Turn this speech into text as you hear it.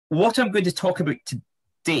What I'm going to talk about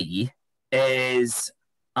today is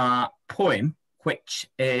a poem which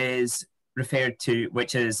is referred to,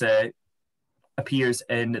 which is appears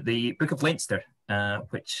in the Book of Leinster,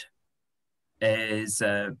 which is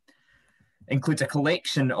includes a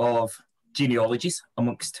collection of genealogies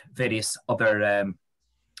amongst various other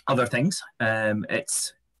things.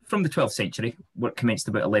 It's from the 12th century, work commenced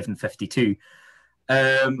about 1152,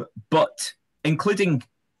 but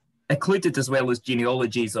included as well as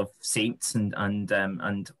genealogies of saints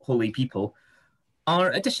and holy people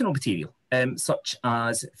are additional material, such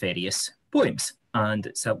as various poems. And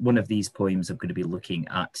it's one of these poems I'm going to be looking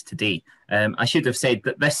at today. I should have said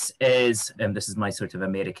that this is my sort of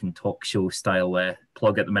American talk show style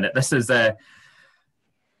plug at the minute. This is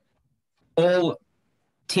all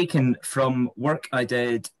taken from work I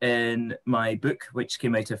did in my book, which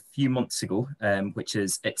came out a few months ago, which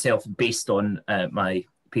is itself based on my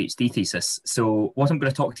PhD thesis. So what I'm going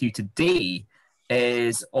to talk to you today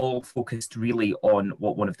is all focused really on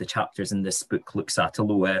what one of the chapters in this book looks at,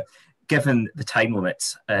 although given the time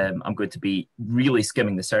limits, I'm going to be really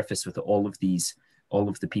skimming the surface with all of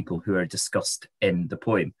the people who are discussed in the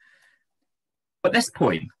poem. But this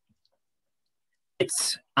poem,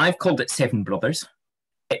 I've called it Seven Brothers.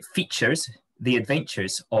 It features the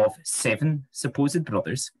adventures of seven supposed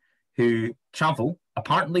brothers who travel,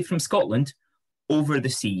 apparently from Scotland, over the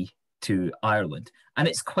sea to Ireland. And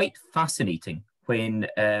it's quite fascinating when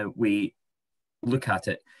we look at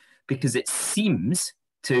it, because it seems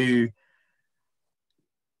to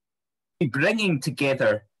be bringing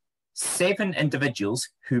together seven individuals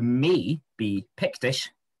who may be Pictish,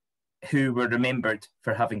 who were remembered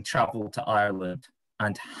for having travelled to Ireland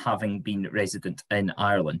and having been resident in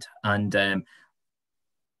Ireland. And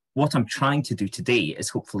what I'm trying to do today is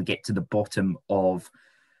hopefully get to the bottom of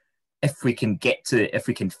if we can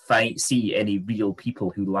see any real people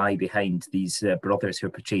who lie behind these brothers who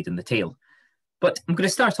are portrayed in the tale. But I'm going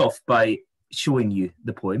to start off by showing you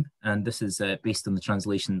the poem, and this is based on the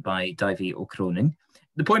translation by Davie O'Cronin.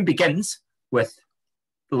 The poem begins with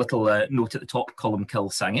a little note at the top, Colm Kill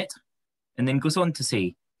sang it, and then goes on to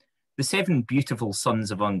say, the seven beautiful sons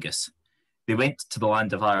of Angus, they went to the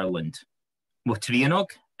land of Ireland, Motrianog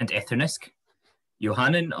and Ethernisk,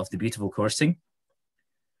 Johannan of the beautiful coursing.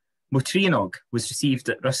 Motrianog was received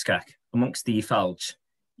at Ruskak amongst the Ifalj.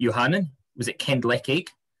 Johannan was at Kendleckegg,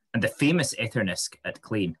 and the famous Ethernisk at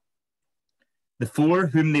Clane. The four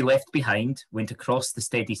whom they left behind went across the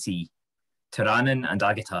steady sea, Tiranan and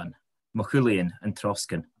Agatan, Mochulian and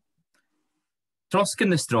Troskin. Troskin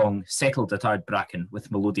the strong settled at Ardbracken with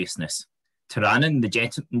melodiousness. Tiranan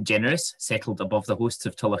the generous settled above the hosts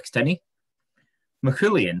of Tullachtini.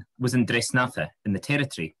 Mochulian was in Dresnatha in the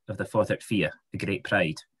territory of the Fothart Fia, the great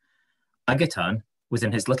pride. Agatan was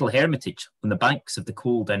in his little hermitage on the banks of the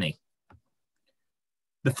cold Inny.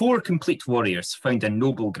 The four complete warriors found a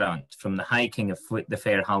noble grant from the High King of the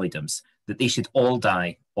Fair Hallidams that they should all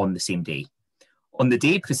die on the same day. On the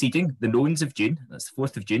day preceding the Nones of June, that's the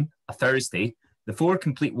 4th of June, a Thursday, the four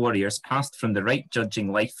complete warriors passed from the right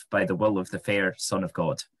judging life by the will of the fair Son of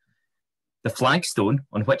God. The flagstone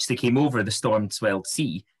on which they came over the storm-swelled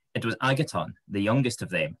sea, it was Agatan, the youngest of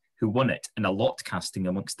them, who won it in a lot casting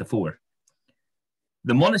amongst the four.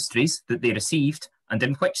 The monasteries that they received, and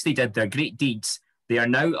in which they did their great deeds, they are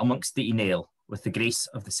now amongst the Inail with the grace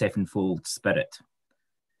of the sevenfold spirit.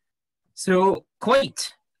 So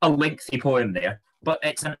quite a lengthy poem there, but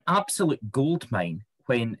it's an absolute goldmine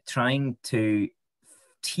when trying to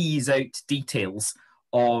tease out details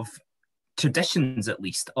of traditions, at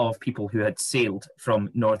least, of people who had sailed from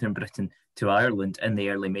northern Britain to Ireland in the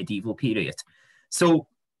early medieval period. So,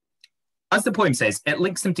 as the poem says, it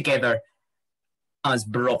links them together as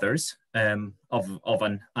brothers of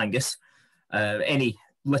an Angus. Any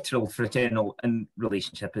literal fraternal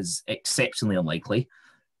relationship is exceptionally unlikely.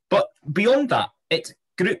 But beyond that, it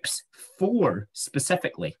groups four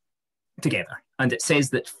specifically together. And it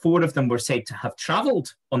says that four of them were said to have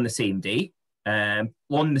travelled on the same day,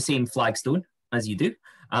 on the same flagstone, as you do,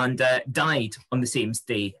 and died on the same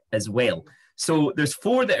day as well. So there's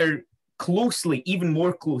four that are closely, even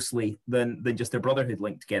more closely than just their brotherhood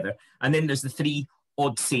linked together. And then there's the three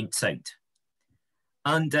odd saints out.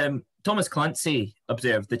 And Thomas Clancy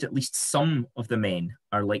observed that at least some of the men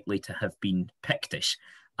are likely to have been Pictish.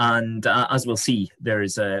 And as we'll see, there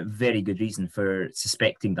is a very good reason for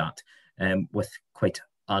suspecting that, with quite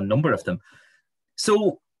a number of them.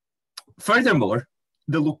 So, furthermore,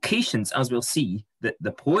 the locations, as we'll see, that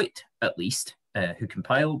the poet, at least, who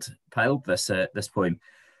compiled this poem,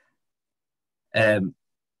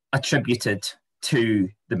 attributed to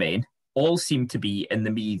the men, all seem to be in the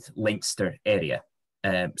Meath, Leinster area.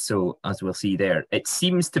 So as we'll see there, it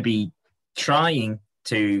seems to be trying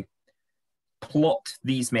to plot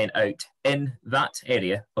these men out in that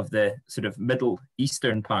area of the sort of middle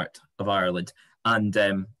eastern part of Ireland,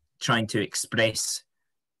 and trying to express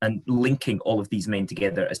and linking all of these men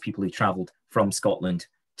together as people who travelled from Scotland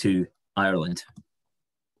to Ireland.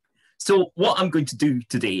 So what I'm going to do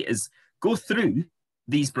today is go through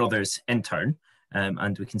these brothers in turn,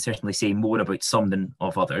 and we can certainly say more about some than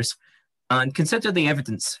of others, and consider the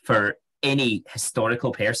evidence for any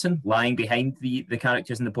historical person lying behind the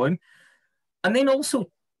characters in the poem, and then also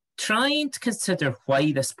trying to consider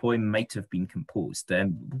why this poem might have been composed.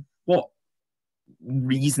 What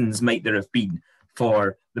reasons might there have been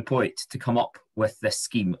for the poet to come up with this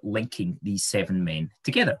scheme linking these 7 men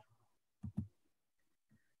together?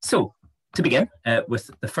 So, to begin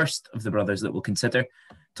with the first of the brothers that we'll consider,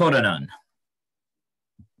 Toranan.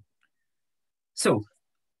 So,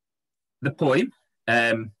 the poem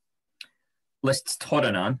lists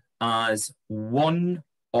Toranan as one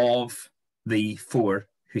of the 4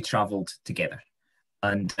 who travelled together.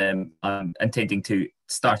 And I'm intending to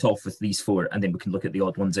start off with these 4, and then we can look at the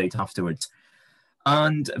odd ones out afterwards.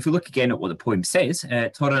 And if we look again at what the poem says,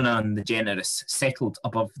 Toranan the generous settled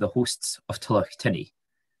above the hosts of Tullachtini.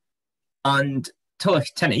 And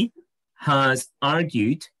Tullachtini has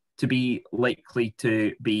argued to be likely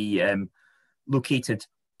to be located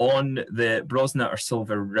on the Brosna or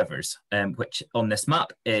Silver rivers, which on this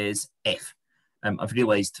map is F. I've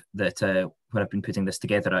realised that when I've been putting this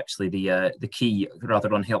together, actually, the key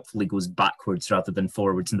rather unhelpfully goes backwards rather than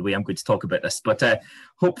forwards in the way I'm going to talk about this, but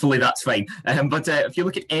hopefully that's fine. But if you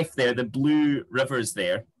look at F there, the blue rivers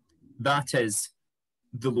there, that is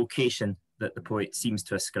the location that the poet seems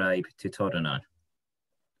to ascribe to Toranan.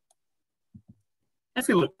 If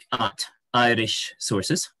we look at Irish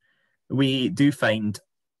sources, we do find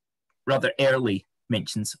rather early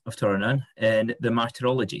mentions of Toranan in the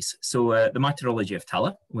martyrologies. So the martyrology of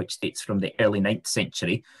Tala, which dates from the early 9th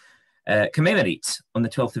century, commemorates on the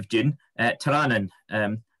 12th of June Toranan,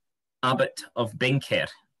 abbot of Benker,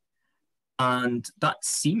 and that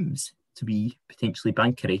seems to be potentially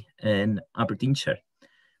Bankery in Aberdeenshire.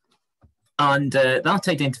 And that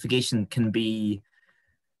identification can be,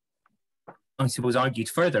 I suppose, argued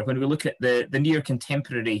further when we look at the near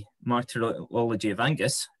contemporary martyrology of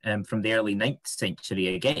Angus from the early 9th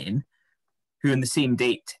century again, who on the same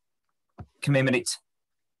date commemorates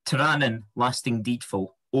Toranan lasting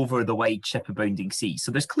deedful over the wide ship-abounding sea.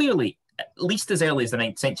 So there's clearly, at least as early as the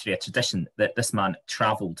 9th century, a tradition that this man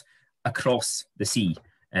travelled across the sea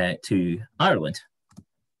to Ireland.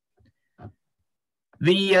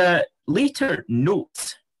 The later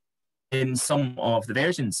notes in some of the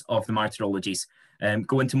versions of the martyrologies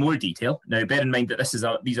go into more detail. Now, bear in mind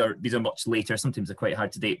that these are much later. Sometimes they're quite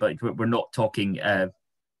hard to date, but we're not talking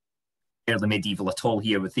early medieval at all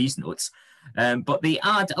here with these notes. But they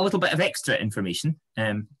add a little bit of extra information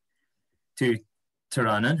to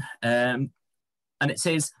Toranan, and it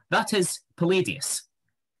says that is Palladius,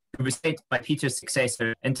 who was sent by Peter's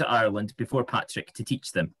successor into Ireland before Patrick to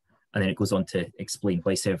teach them. And then it goes on to explain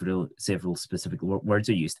why several specific words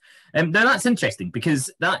are used. Now that's interesting because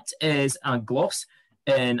that is a gloss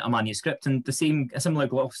in a manuscript, and a similar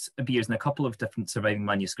gloss appears in a couple of different surviving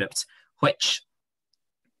manuscripts, which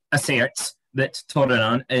asserts that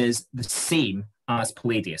Toranan is the same as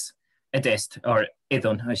Palladius, or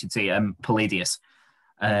Edon, I should say, Palladius.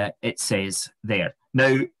 It says there.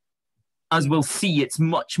 Now, as we'll see, it's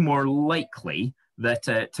much more likely that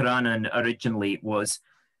Toranan originally was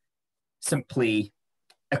simply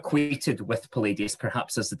equated with Palladius,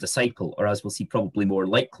 perhaps as a disciple, or as we'll see, probably more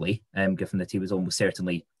likely, given that he was almost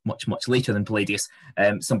certainly much, much later than Palladius,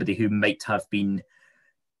 somebody who might have been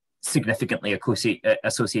significantly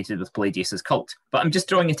associated with Palladius's cult. But I'm just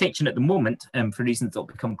drawing attention at the moment, for reasons that will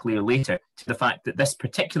become clear later, to the fact that this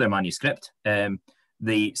particular manuscript,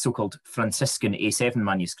 the so-called Franciscan A7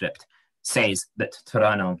 manuscript, says that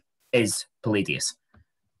Toranan is Palladius.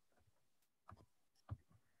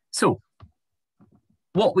 So,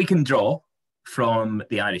 what we can draw from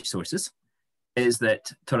the Irish sources is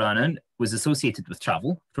that Toranan was associated with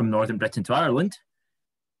travel from northern Britain to Ireland,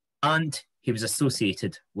 and he was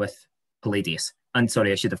associated with Palladius. And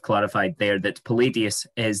sorry, I should have clarified there that Palladius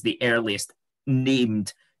is the earliest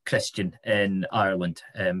named Christian in Ireland,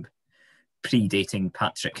 predating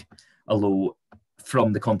Patrick, although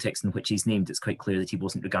from the context in which he's named, it's quite clear that he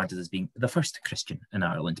wasn't regarded as being the first Christian in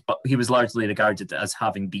Ireland, but he was largely regarded as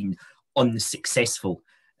having been unsuccessful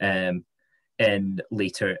in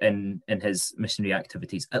his missionary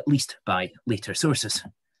activities, at least by later sources.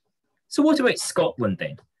 So what about Scotland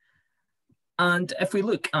then? And if we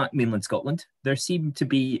look at mainland Scotland, there seem to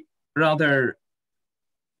be rather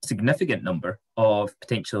significant number of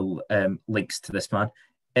potential links to this man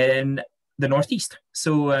in the northeast.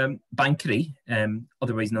 So Banchory,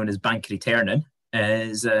 otherwise known as Banchory Ternan,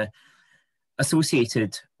 is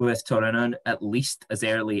associated with Toranon at least as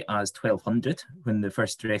early as 1200, when the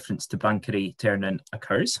first reference to Banchory Ternan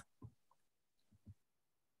occurs.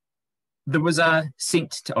 There was a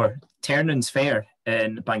Ternan's Fair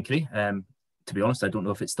in Banchory. To be honest, I don't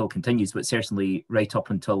know if it still continues, but certainly right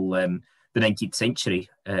up until the 19th century,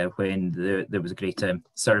 when there was a great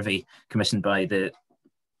survey commissioned by the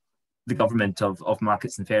government of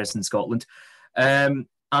markets and fairs in Scotland.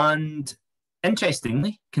 And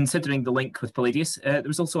interestingly, considering the link with Palladius, there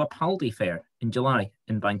was also a Paldy Fair in July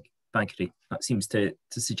in Banchory. That seems to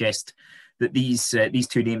suggest that these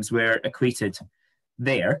two names were equated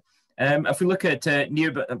there. If we look at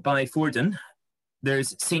nearby Fordon,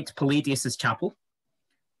 there's St. Palladius's Chapel,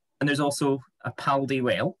 and there's also a Paldy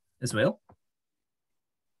Well as well.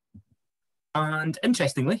 And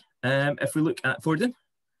interestingly, if we look at Fordon,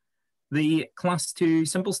 the Class 2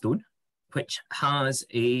 symbol stone, which has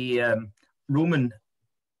a Roman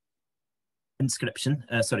inscription,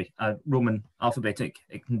 a Roman alphabetic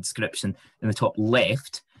inscription in the top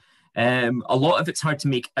left. A lot of it's hard to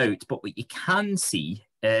make out, but what you can see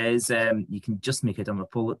is you can just make it on a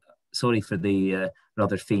sorry for the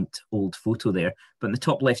rather faint old photo there, but in the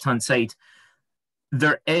top left-hand side,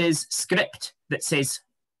 there is script that says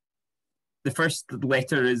the first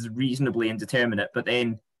letter is reasonably indeterminate, but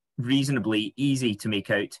then reasonably easy to make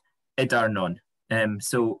out, Idarnon.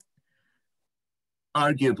 So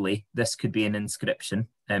arguably, this could be an inscription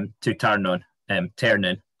to Tarnon,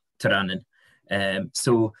 Ternan, Taranan.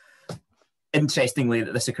 So interestingly,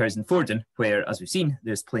 that this occurs in Fordon, where, as we've seen,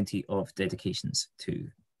 there's plenty of dedications to,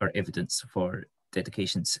 or evidence for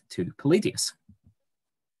dedications to Palladius.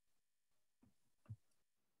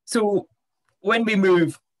 So when we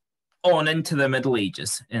move on into the Middle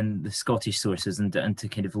Ages in the Scottish sources and into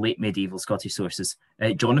kind of late medieval Scottish sources,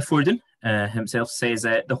 John of Fordon himself says,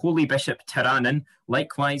 the holy bishop Taranan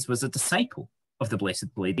likewise was a disciple of the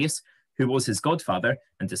blessed Palladius, who was his godfather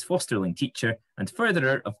and his fosterling teacher and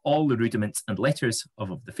furtherer of all the rudiments and letters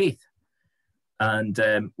of the faith. And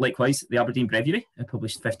likewise, the Aberdeen Breviary,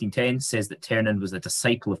 published 1510, says that Ternan was a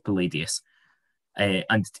disciple of Palladius,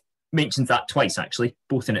 and mentions that twice, actually,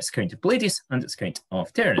 both in its account of Palladius and its account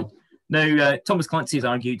of Ternan. Now, Thomas Clancy has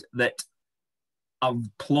argued that a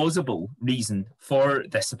plausible reason for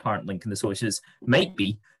this apparent link in the sources might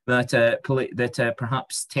be that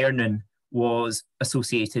perhaps Ternan was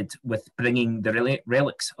associated with bringing the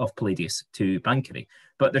relics of Palladius to Banchory,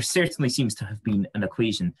 but there certainly seems to have been an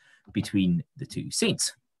equation between the two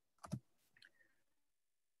saints.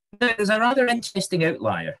 Now, there's a rather interesting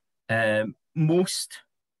outlier. Most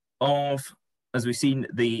of, as we've seen,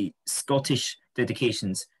 the Scottish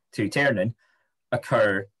dedications to Ternan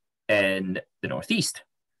occur in the northeast,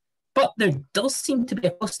 but there does seem to be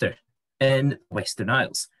a cluster in Western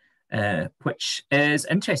Isles, which is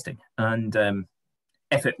interesting. And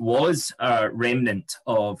if it was a remnant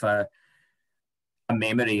of a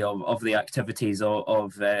memory of the activities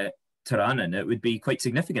of Taranan, it would be quite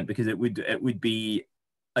significant, because it would be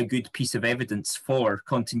a good piece of evidence for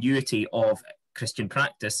continuity of Christian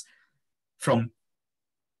practice from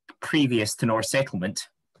previous to Norse settlement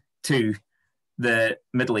to the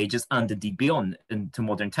Middle Ages and indeed beyond into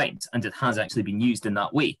modern times. And it has actually been used in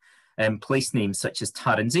that way. Place names such as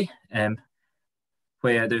Taransey,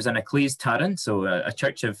 where there's an Eccles Taran, so a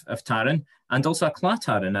church of Taran, and also a Cla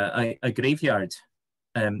Taran, a graveyard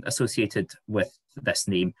associated with this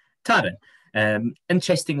name, Taran.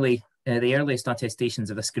 Interestingly, the earliest attestations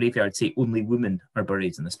of this graveyard say only women are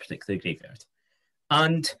buried in this particular graveyard.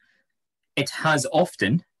 And it has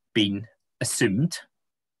often been assumed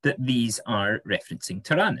that these are referencing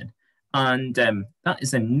Taranan. And that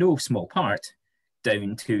is in no small part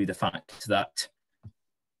down to the fact that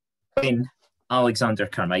when Alexander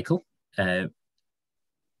Carmichael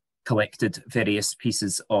collected various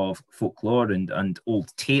pieces of folklore and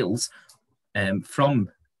old tales from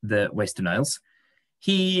the Western Isles,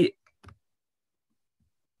 he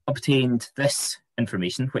obtained this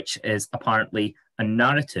information, which is apparently a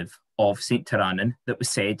narrative of St. Taranan that was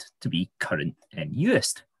said to be current and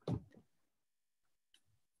used.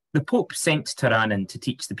 The Pope sent Taranan to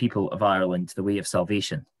teach the people of Ireland the way of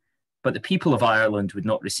salvation, but the people of Ireland would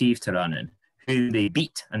not receive Taranan, who they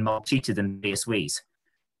beat and maltreated in various ways.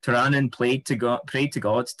 Taranan prayed to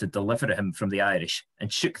God to deliver him from the Irish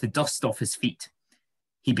and shook the dust off his feet.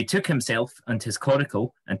 He betook himself and his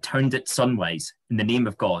coracle and turned it sunwise in the name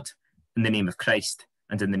of God, in the name of Christ,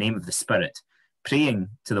 and in the name of the Spirit, praying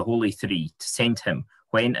to the Holy Three to send him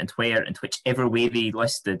when and where and whichever way they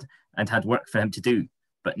listed and had work for him to do,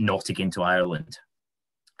 but not again to Ireland.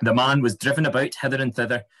 The man was driven about hither and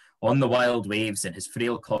thither on the wild waves in his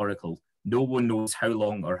frail coracle, no one knows how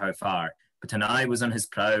long or how far, but an eye was on his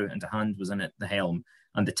prow and a hand was on the helm,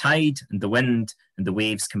 and the tide and the wind and the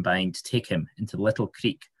waves combined to take him into the little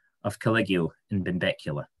creek of Caligio in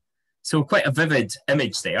Benbecula. So quite a vivid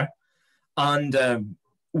image there, and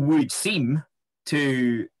would seem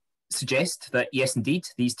to suggest that, yes, indeed,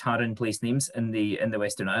 these Taran place names in the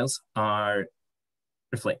Western Isles are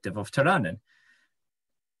reflective of Taranan.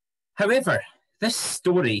 However, this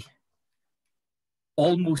story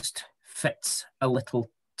almost fits a little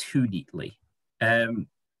too neatly.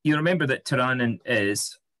 You remember that Taranan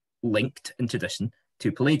is linked in tradition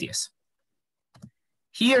to Palladius.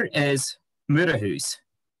 Here is Murahu's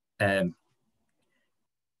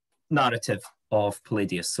narrative of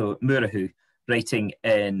Palladius. So Murahu, writing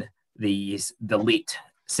in the late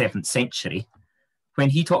 7th century, when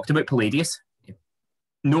he talked about Palladius,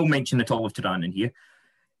 no mention at all of Taranan here,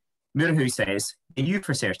 Murahu says, "He knew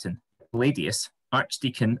for certain Palladius,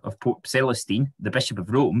 archdeacon of Pope Celestine, the Bishop of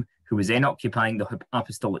Rome, who was then occupying the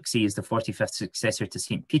apostolic see as the 45th successor to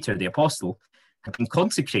St. Peter the Apostle, had been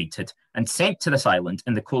consecrated and sent to this island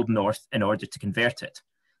in the cold north in order to convert it.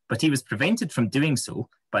 But he was prevented from doing so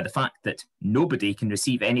by the fact that nobody can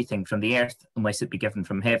receive anything from the earth unless it be given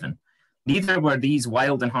from heaven. Neither were these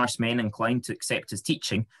wild and harsh men inclined to accept his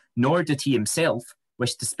teaching, nor did he himself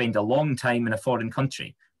wish to spend a long time in a foreign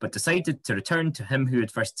country, but decided to return to him who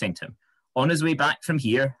had first sent him. On his way back from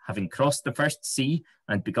here, having crossed the first sea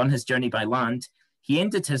and begun his journey by land, he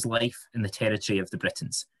ended his life in the territory of the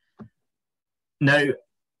Britons." Now,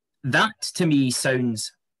 that to me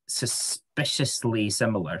sounds suspiciously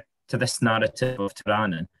similar to this narrative of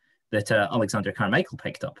Taranan that Alexander Carmichael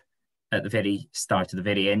picked up at the very start of the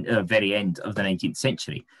very end of the 19th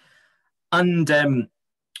century. And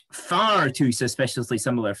far too suspiciously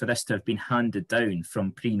similar for this to have been handed down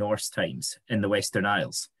from pre-Norse times in the Western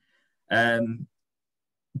Isles.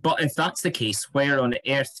 But if that's the case, where on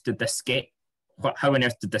earth did this get? How on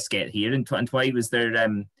earth did this get here? And why was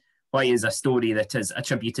there? Why is a story that is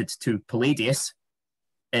attributed to Palladius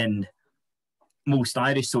in most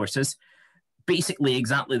Irish sources basically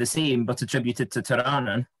exactly the same, but attributed to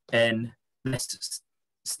Taranan in this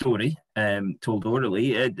story told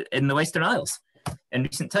orally in the Western Isles in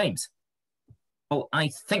recent times? Well, I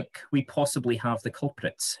think we possibly have the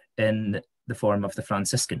culprits in the form of the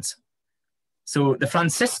Franciscans. So the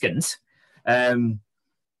Franciscans, who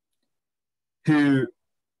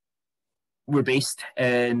were based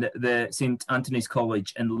in the St. Anthony's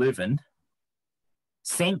College in Leuven,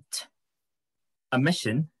 sent a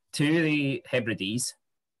mission to the Hebrides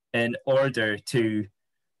in order to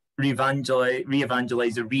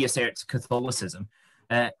re-evangelize or reassert Catholicism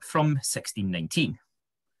from 1619.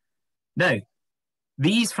 Now,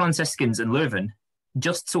 these Franciscans in Leuven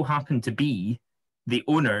just so happened to be the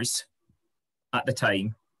owners at the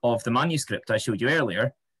time of the manuscript I showed you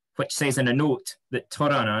earlier, which says in a note that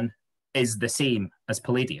Taranan is the same as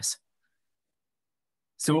Palladius.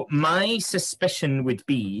 So my suspicion would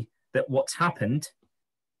be that what's happened,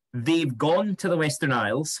 they've gone to the Western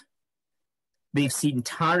Isles, they've seen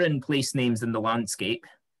Taran place names in the landscape,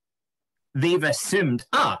 they've assumed,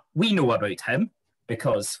 we know about him,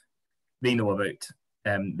 because they know about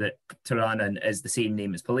that Taranan is the same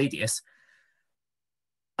name as Palladius,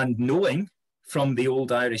 and knowing from the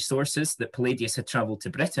old Irish sources that Palladius had travelled to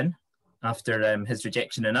Britain after his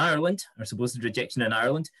rejection in Ireland, or supposed rejection in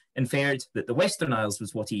Ireland, inferred that the Western Isles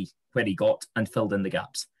was where he got and filled in the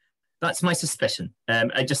gaps. That's my suspicion.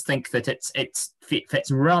 I just think that it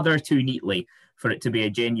fits rather too neatly for it to be a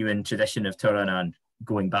genuine tradition of Taranan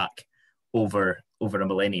going back over a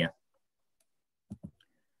millennia.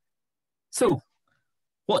 So,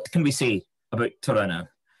 what can we say about Taranan?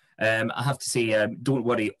 I have to say, don't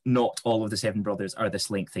worry, not all of the seven brothers are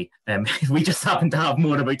this lengthy. We just happen to have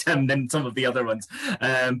more about him than some of the other ones.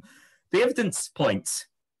 The evidence points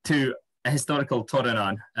to a historical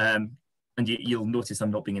Taranan, and you'll notice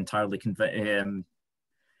I'm not being entirely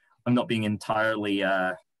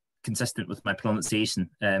consistent with my pronunciation.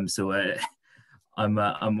 So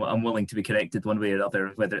I'm willing to be corrected one way or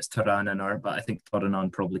other, whether it's Taranan but I think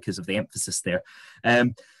Taranan probably because of the emphasis there.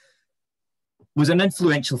 Was an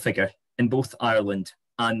influential figure in both Ireland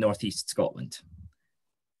and northeast Scotland.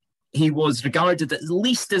 He was regarded at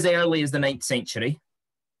least as early as the 9th century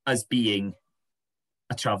as being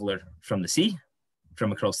a traveller from the sea,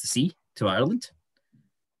 from across the sea to Ireland.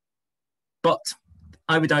 But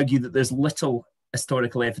I would argue that there's little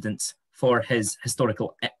historical evidence for his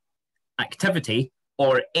historical activity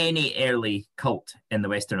or any early cult in the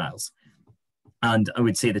Western Isles. And I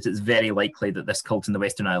would say that it's very likely that this cult in the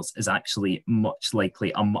Western Isles is actually much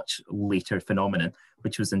likely a much later phenomenon,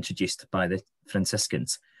 which was introduced by the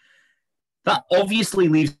Franciscans. That obviously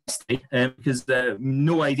leaves history, because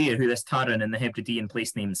no idea who this Taran in the Hebridean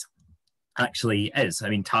place names actually is. I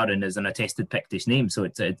mean, Taran is an attested Pictish name, so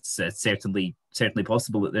it's certainly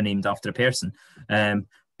possible that they're named after a person.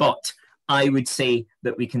 But I would say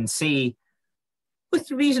that we can say with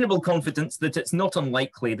reasonable confidence that it's not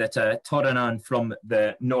unlikely that a Toranan from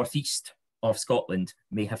the northeast of Scotland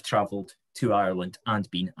may have travelled to Ireland and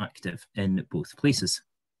been active in both places.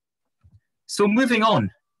 So moving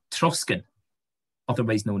on, Troscan,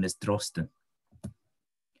 otherwise known as Drosten.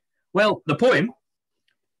 Well, the poem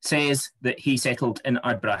says that he settled in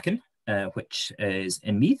Ardbraccan, which is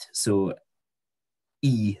in Meath, so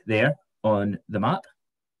E there on the map.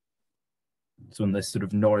 So in this sort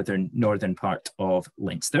of northern part of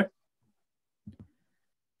Leinster.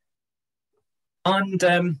 And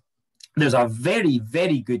there's a very,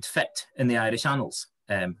 very good fit in the Irish annals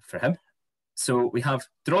for him. So we have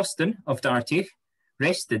Drosten of Darthiach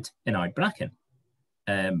rested in Ardbraccan.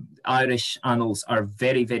 Irish annals are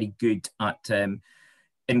very, very good at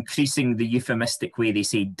increasing the euphemistic way they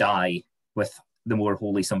say die with the more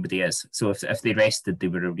holy somebody is. So if they rested, they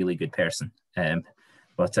were a really good person.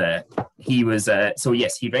 But he was, so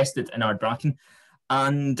yes, he rested in Ardbraccan,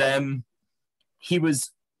 and he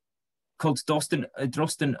was called Drosten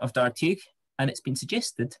of Darthiach, and it's been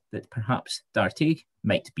suggested that perhaps Darthiach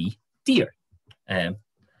might be Deer.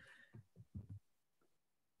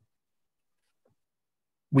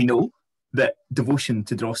 We know that devotion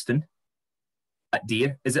to Drosten at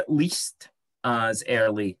Deer is at least as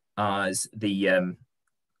early as the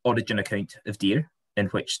origin account of Deer, in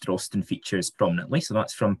which Drosten features prominently. So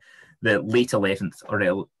that's from the late 11th or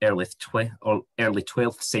early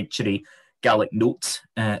 12th century Gaelic notes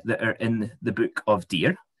that are in the Book of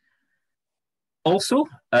Deer. Also,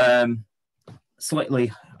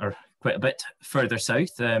 slightly or quite a bit further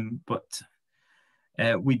south, but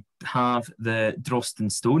we have the Drosten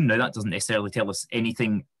stone. Now, that doesn't necessarily tell us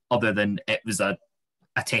anything other than it was a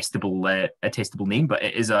testable name, but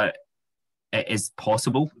it is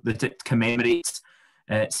possible that it commemorates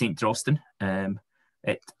St. Drosten,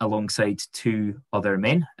 alongside two other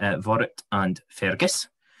men, Vorit and Fergus.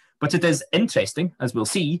 But it is interesting, as we'll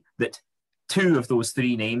see, that two of those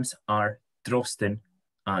three names are Drosten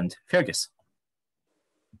and Fergus.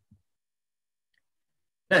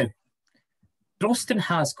 Now, Drosten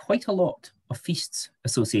has quite a lot of feasts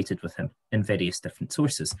associated with him in various different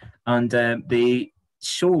sources, and they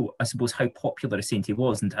show, I suppose, how popular a saint he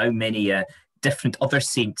was and how many different other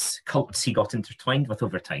saints' cults he got intertwined with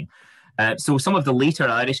over time. So some of the later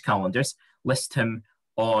Irish calendars list him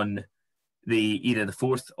on either the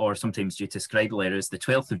 4th or sometimes due to scribal errors, the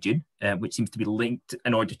 12th of June, which seems to be linked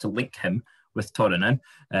in order to link him with Toranan.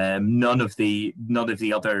 None of the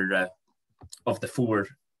other of the four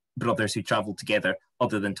brothers who travelled together,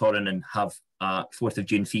 other than Toranan, have a 4th of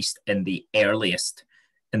June feast in the earliest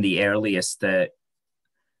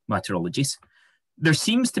martyrologies. There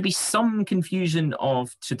seems to be some confusion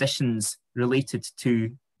of traditions related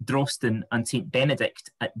to Drosten and St.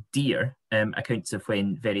 Benedict at Deer, accounts of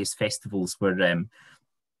when various festivals were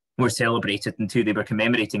celebrated and who they were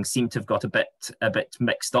commemorating seem to have got a bit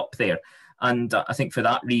mixed up there. And I think for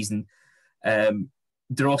that reason,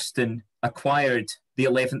 Drosten acquired the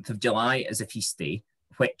 11th of July as a feast day,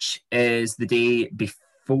 which is the day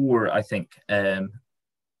before, I think, or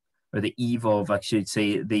the eve of, I should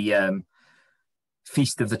say, the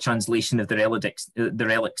feast of the translation of the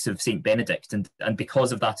relics of St. Benedict. And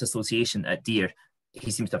because of that association at Deer,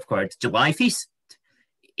 he seems to have acquired July feast.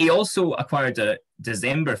 He also acquired a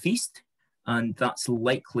December feast, and that's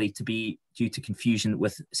likely to be due to confusion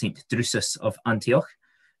with St. Drusus of Antioch,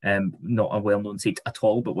 not a well-known saint at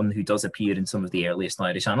all, but one who does appear in some of the earliest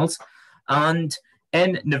Irish annals. And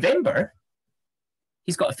in November,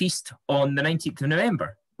 he's got a feast on the 19th of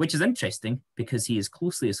November, which is interesting because he is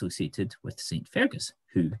closely associated with St. Fergus,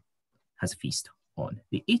 who has a feast on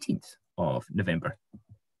the 18th of November.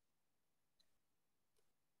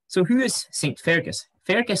 So who is St. Fergus?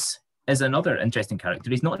 Fergus is another interesting character.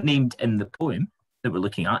 He's not named in the poem that we're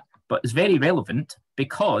looking at, but is very relevant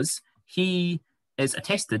because he is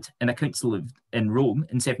attested in a council in Rome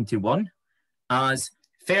in 721 as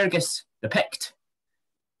Fergus the Pict,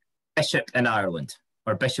 Bishop in Ireland,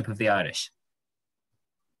 or Bishop of the Irish,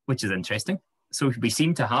 which is interesting. So we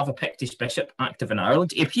seem to have a Pictish bishop active in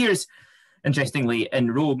Ireland. He appears, interestingly,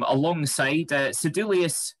 in Rome alongside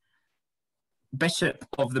Sedulius, Bishop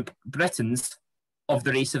of the Britons, of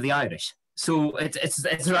the race of the Irish. So it's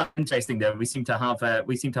rather interesting there. We seem to have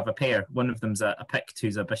a pair. One of them's a Pict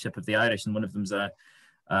who's a bishop of the Irish, and one of them's an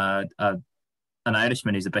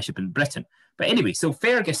Irishman who's a bishop in Britain. But anyway, so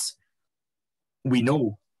Fergus, we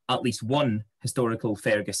know at least one historical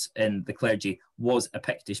Fergus in the clergy was a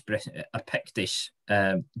Pictish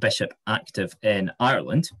bishop active in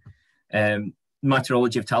Ireland.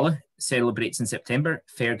 Martyrology of Tallaght celebrates in September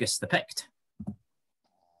Fergus the Pict.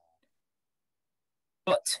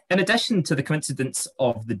 But in addition to the coincidence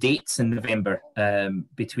of the dates in November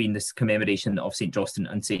between this commemoration of St.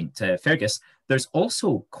 Drosten and St. Fergus, there's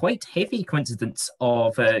also quite heavy coincidence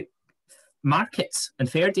of markets and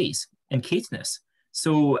fair days in Caithness.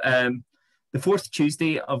 So the fourth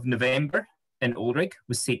Tuesday of November in Ulrig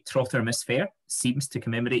was St. Trottermus Fair, seems to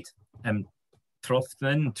commemorate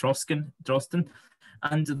Drosten.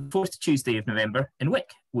 And the fourth Tuesday of November in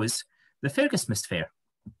Wick was the Fergusmas Fair.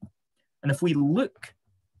 And if we look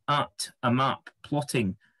at a map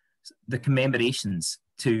plotting the commemorations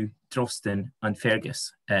to Drosten and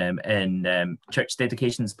Fergus in church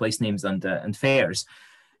dedications, place names, and fairs,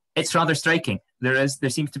 it's rather striking. There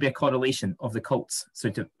seems to be a correlation of the cults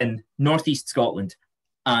sort of in northeast Scotland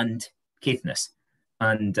and Caithness,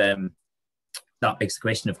 and that begs the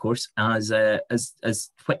question, of course, as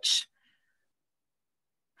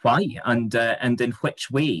why and in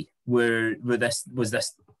which way was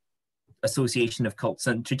this association of cults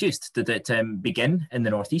introduced? Did it begin in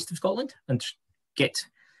the northeast of Scotland and get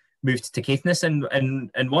moved to Caithness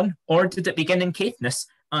in one, or did it begin in Caithness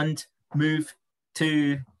and move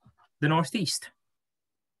to the northeast?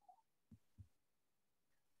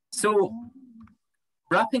 So,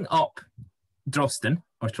 wrapping up Drosten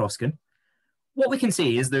or Troskin, what we can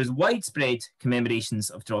say is there's widespread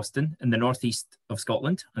commemorations of Drosten in the northeast of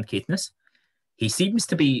Scotland and Caithness. He seems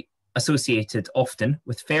to be associated often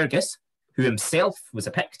with Fergus, who himself was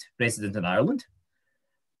a Pict resident in Ireland.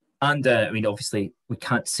 And I mean, obviously, we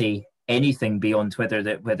can't say anything beyond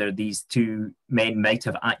whether these two men might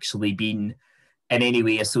have actually been in any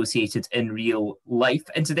way associated in real life.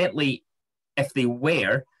 Incidentally, if they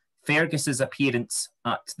were, Fergus's appearance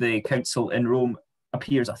at the council in Rome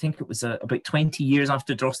appears, I think it was about 20 years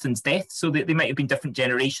after Drosten's death, so they might have been different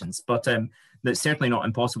generations, but that's certainly not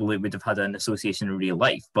impossible they would have had an association in real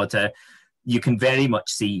life. But you can very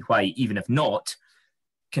much see why, even if not,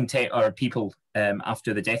 people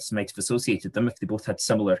after the deaths might have associated them if they both had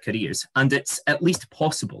similar careers. And it's at least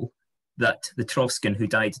possible that the Troskin who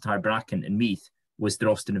died at Arbracken in Meath was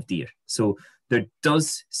Drosten of Deer. So there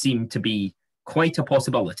does seem to be quite a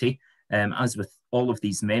possibility. As with all of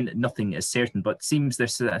these men, nothing is certain, but seems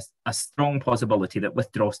there's a strong possibility that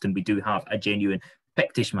with Drosten we do have a genuine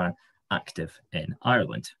Pictish man active in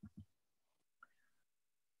Ireland.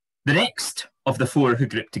 The next of the four who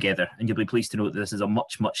grouped together, and you'll be pleased to note that this is a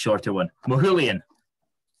much, much shorter one, Mohulian.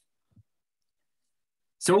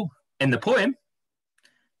 So, in the poem,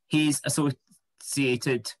 he's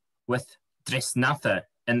associated with Dresnatha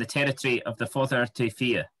in the territory of the Fother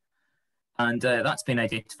Teufia. And that's been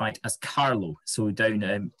identified as Carlow, so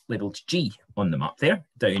down labelled G on the map there,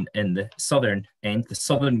 down in the southern end, the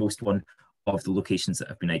southernmost one of the locations that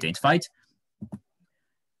have been identified.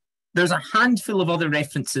 There's a handful of other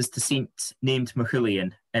references to saints named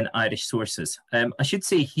Mohulian in Irish sources. I should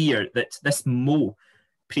say here that this Mo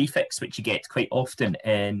prefix, which you get quite often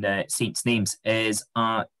in saints' names, it's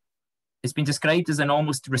been described as an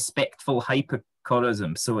almost respectful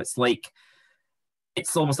hyperchorism. So it's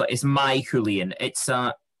almost like it's my Julian. It's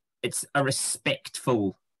a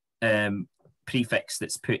respectful prefix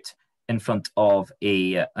that's put in front of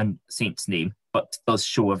a saint's name, but does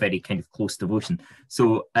show a very kind of close devotion.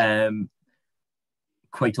 So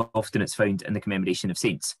quite often it's found in the commemoration of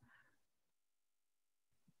saints.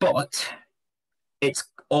 But it's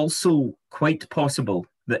also quite possible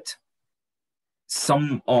that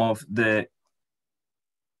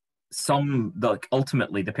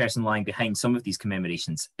ultimately the person lying behind some of these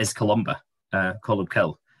commemorations is Columba, Columb.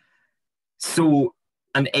 So,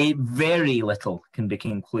 and very little can be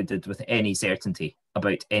concluded with any certainty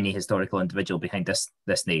about any historical individual behind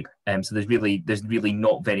this name. So there's really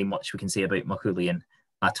not very much we can say about Mohulian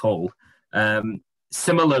at all.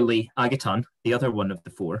 Similarly, Agaton, the other one of the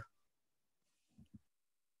four.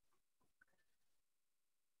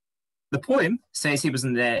 The poem says he was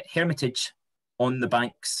in the hermitage on the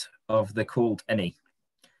banks of the cold Inny.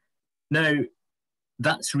 Now,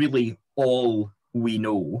 that's really all we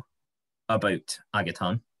know about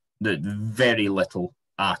Agaton. Very little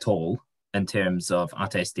at all in terms of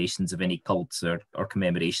attestations of any cults or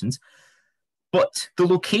commemorations. But the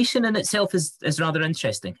location in itself is rather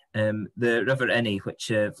interesting. The River Inny,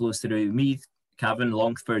 which flows through Meath, Cavan,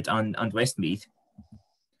 Longford, and Westmeath,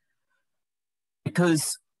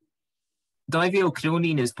 because Davy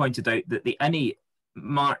O'Cronin has pointed out that the Inny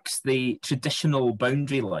marks the traditional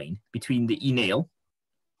boundary line between the Enail,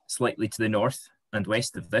 slightly to the north and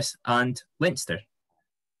west of this, and Leinster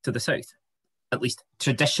to the south. At least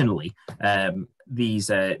traditionally, these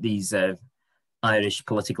Irish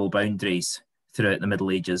political boundaries throughout the Middle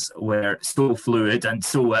Ages were so fluid and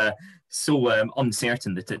so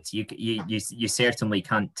uncertain that you certainly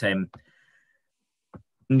can't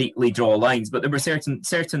neatly draw lines. But there were certain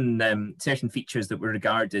features that were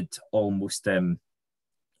regarded almost in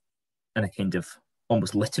a kind of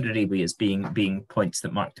almost literary way as being points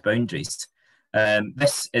that marked boundaries.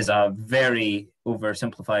 This is a very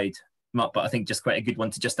oversimplified map, but I think just quite a good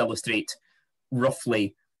one to just illustrate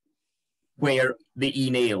roughly where the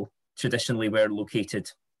Enail traditionally were located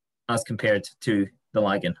as compared to the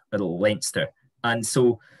Lagan or the Leinster. And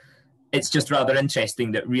so it's just rather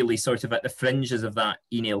interesting that really sort of at the fringes of that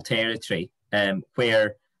Enail territory,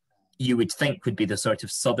 where you would think would be the sort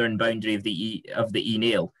of southern boundary of the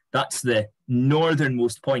Enail, that's the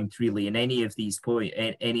northernmost point really in any of the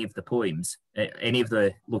poems, any of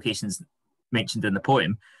the locations mentioned in the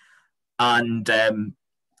poem. And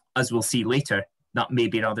as we'll see later, that may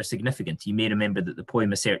be rather significant. You may remember that the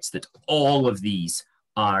poem asserts that all of these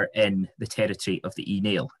are in the territory of the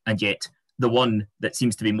Enail, and yet the one that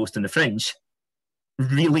seems to be most on the fringe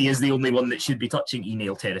really is the only one that should be touching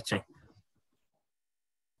Enail territory.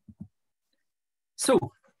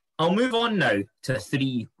 So I'll move on now to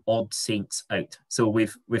 3 odd saints out. So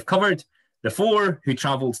we've covered the 4 who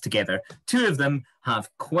travelled together. 2 of them have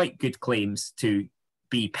quite good claims to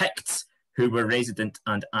be Picts who were resident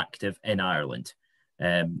and active in Ireland.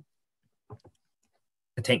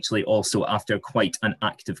 Potentially also after quite an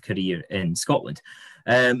active career in Scotland.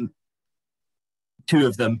 2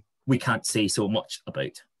 of them we can't say so much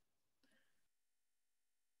about.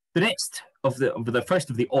 The next of the first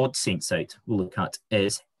of the odd saints out we'll look at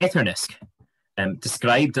is Eithnesk,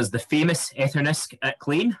 described as the famous Eithnesk at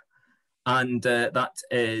Clane, and that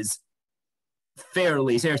is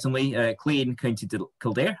fairly certainly Clane, County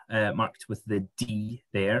Kildare, marked with the D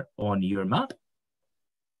there on your map.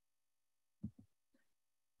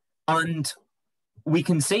 And we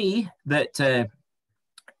can say that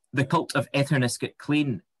the cult of Eithnesk at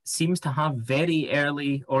Clane seems to have very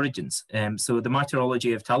early origins. So the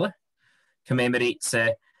Martyrology of Tallaght commemorates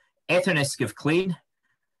Eithnesk of Clane.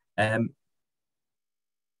 Tua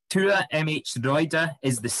MH Roida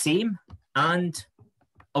is the same, and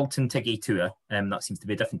Ultan Tiggy Tua, that seems to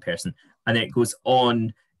be a different person. And then it goes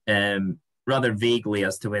on rather vaguely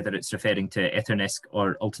as to whether it's referring to Eithnesk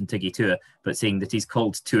or Ultan Tiggy Tua, but saying that he's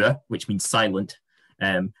called Tua, which means silent,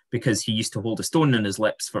 because he used to hold a stone on his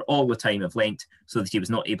lips for all the time of Lent so that he was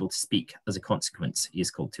not able to speak. As a consequence, he is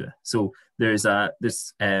called Tua. So there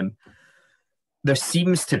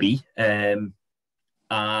seems to be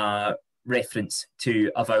a reference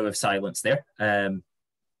to a vow of silence there,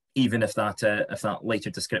 even if that later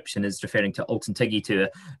description is referring to Ultan Tiggy Tua.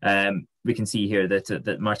 We can see here that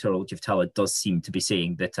the Martyrology of Tallaght does seem to be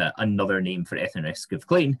saying that another name for Eithnesk of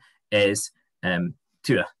Clane is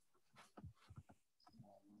Tua.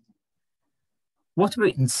 What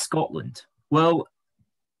about in Scotland? Well,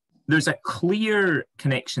 there's a clear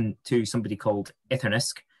connection to somebody called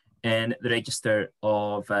Eithnesk in the register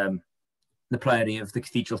of the Priory of the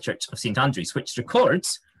Cathedral Church of St Andrews, which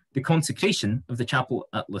records the consecration of the chapel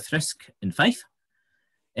at Luthrisk in Fife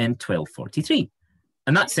in 1243.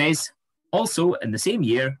 And that says, also in the same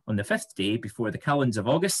year, on the 5th day before the calends of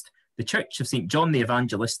August, the Church of St John the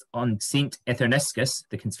Evangelist on St Eithneschus,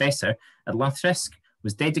 the Confessor, at Luthrisk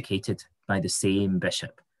was dedicated by the same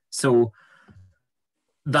bishop. So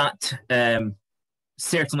that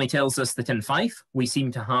certainly tells us that in Fife, we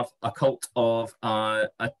seem to have a cult of a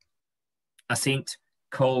saint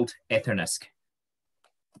called Eithnesk.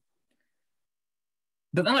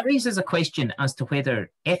 But that raises a question as to whether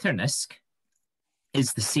Eithnesk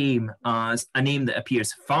is the same as a name that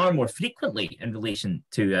appears far more frequently in relation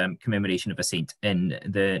to commemoration of a saint in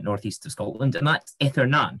the northeast of Scotland, and that's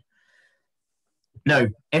Eithneán. Now,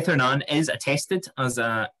 Eithneán is attested as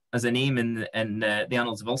a name in the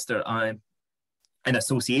Annals of Ulster in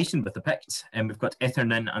association with the Picts, and we've got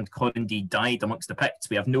Eithneán and Corindí died amongst the Picts.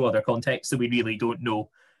 We have no other context, so we really don't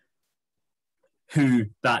know who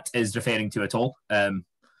that is referring to at all.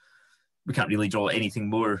 We can't really draw anything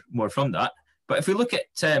more from that. But if we look at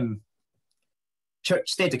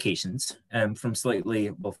church dedications from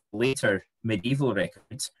slightly later medieval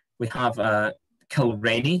records, we have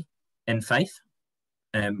Kilrenny in Fife,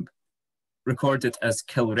 recorded as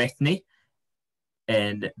Kilrethney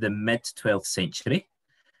in the mid-12th century.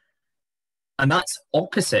 And that's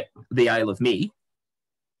opposite the Isle of May,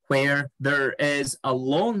 where there is a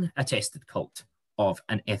long attested cult of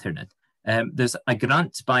an Ethernan. There's a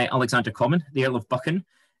grant by Alexander Comyn, the Earl of Buchan,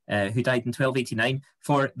 who died in 1289,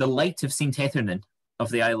 for the light of St. Ethernan of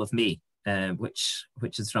the Isle of May, which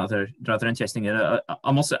is rather interesting. And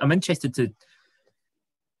I'm interested to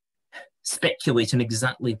speculate on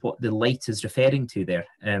exactly what the light is referring to there.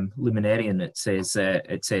 Luminarian, it says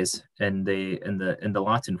in the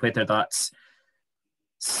Latin, whether that's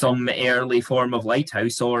some early form of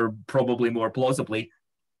lighthouse or probably more plausibly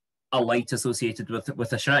a light associated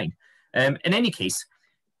with a shrine. In any case,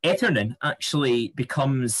 Ethernan actually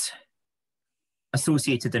becomes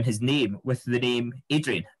associated in his name with the name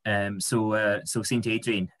Adrian. So Saint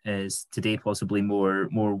Adrian is today possibly more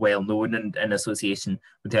well known in association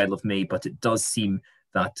with the Isle of May, but it does seem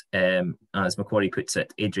that, as Macquarie puts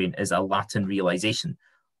it, Adrian is a Latin realization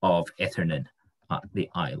of Ethernan at the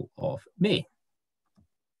Isle of May.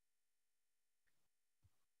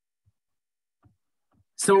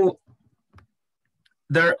 So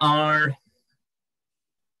there are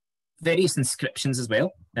various inscriptions as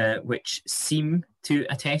well, which seem to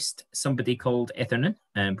attest somebody called Ethernan,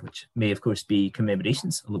 which may, of course, be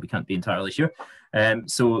commemorations, although we can't be entirely sure.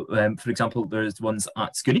 For example, there's ones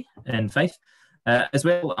at Scooney in Fife, as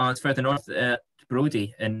well as further north at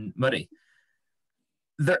Brodie in Murray.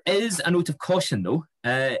 There is a note of caution, though,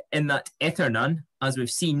 in that Ethernan, as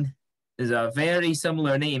we've seen, is a very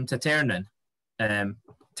similar name to Ternan,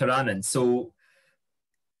 Terranan. So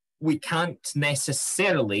we can't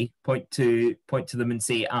necessarily point to them and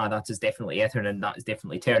say, that is definitely Ethernan, that is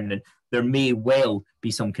definitely Ternan. There may well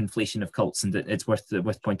be some conflation of cults, and it's worth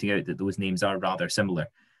pointing out that those names are rather similar.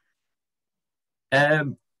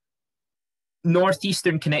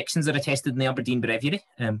 Northeastern connections are attested in the Aberdeen Breviary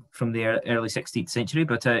from the early 16th century,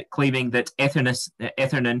 but claiming that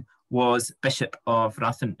Ethernan was Bishop of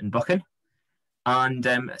Rathan and Buchan, and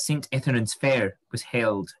St. Ethernan's Fair was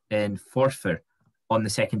held in Forfar on the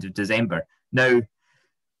 2nd of December. Now,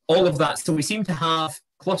 all of that, so we seem to have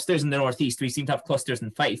clusters in the northeast, we seem to have clusters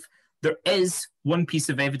in Fife. There is one piece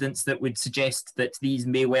of evidence that would suggest that these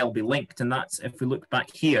may well be linked, and that's, if we look back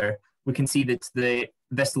here, we can see that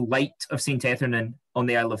this light of St. Ethernan on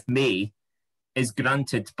the Isle of May is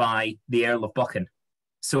granted by the Earl of Buchan.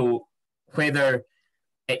 So whether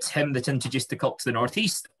it's him that introduced the cult to the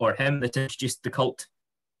northeast or him that introduced the cult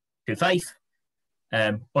to Fife,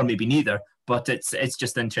 or maybe neither, but it's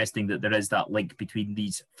just interesting that there is that link between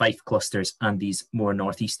these Fife clusters and these more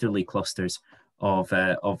northeasterly clusters of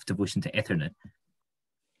devotion to Ethernan.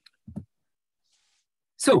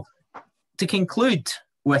 So, to conclude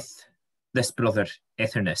with this brother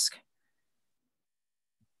Ethernisk,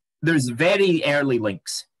 there's very early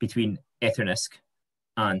links between Ethernisk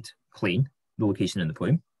and Clane, the location in the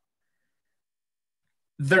poem.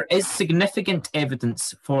 There is significant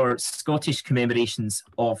evidence for Scottish commemorations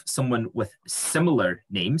of someone with similar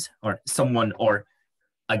names, or someone or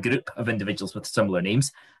a group of individuals with similar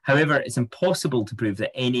names. However, it's impossible to prove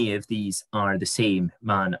that any of these are the same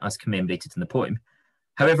man as commemorated in the poem.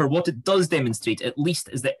 However, what it does demonstrate, at least,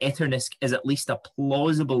 is that Ethernisk is at least a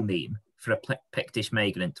plausible name for a Pictish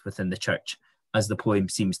migrant within the church, as the poem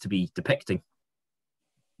seems to be depicting.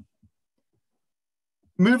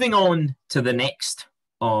 Moving on to the next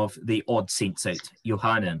of the odd saints out,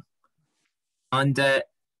 Johannan. And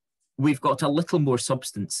we've got a little more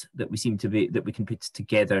substance that we can put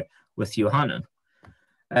together with Johannan.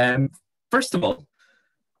 First of all,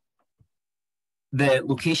 the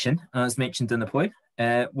location, as mentioned in the poem,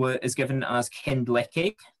 is given as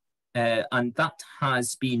Kendleckeg, and that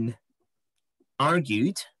has been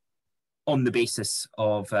argued on the basis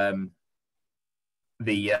of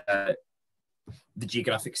the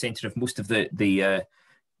geographic centre of most of the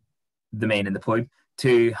men in the poem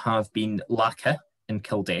to have been Lacha in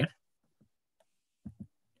Kildare.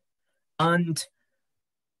 And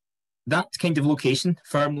that kind of location,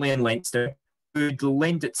 firmly in Leinster, would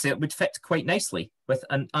fit quite nicely with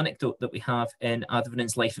an anecdote that we have in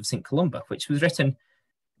Adverin's Life of St. Columba, which was written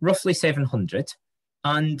roughly 700.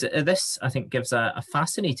 And this, I think, gives a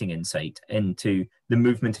fascinating insight into the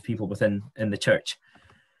movement of people within the church.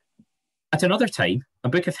 At another time, a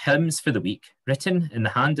book of hymns for the week, written in the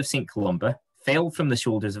hand of St. Columba, fell from the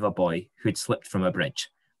shoulders of a boy who had slipped from a bridge,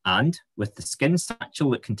 and, with the skin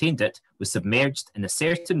satchel that contained it, was submerged in a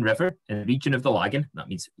certain river in the region of the Lagan, that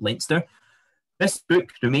means Leinster. This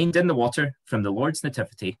book remained in the water from the Lord's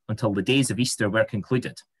Nativity until the days of Easter were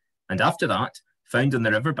concluded, and after that, found on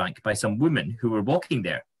the riverbank by some women who were walking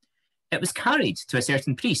there. It was carried to a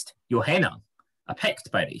certain priest, Johannan, a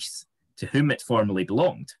Pict by race, to whom it formerly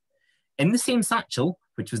belonged. In the same satchel,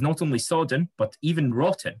 which was not only sodden, but even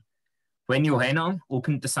rotten, when Johannan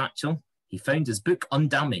opened the satchel, he found his book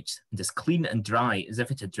undamaged and as clean and dry as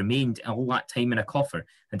if it had remained all that time in a coffer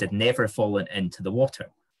and had never fallen into the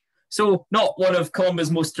water. So not one of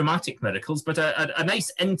Columba's most dramatic miracles, but a nice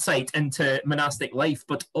insight into monastic life,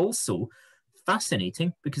 but also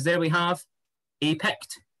fascinating because there we have a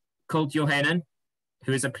Pict called Johannan,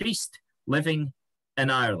 who is a priest living in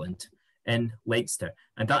Ireland, in Leinster.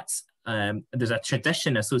 And that's there's a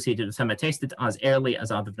tradition associated with him attested as early as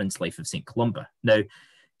Adverin's Life of St. Columba. Now,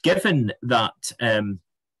 given that there's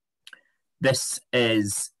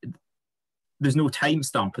no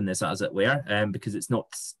timestamp in this, as it were, because it's not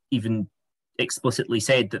even explicitly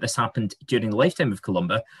said that this happened during the lifetime of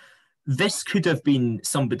Columba, this could have been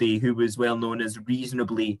somebody who was well known as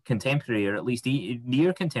reasonably contemporary, or at least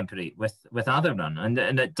near contemporary with Adverin.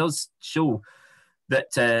 And it does show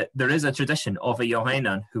that there is a tradition of a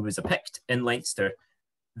Johannan who was a Pict in Leinster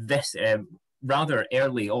this rather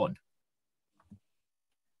early on.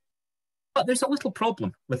 But there's a little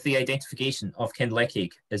problem with the identification of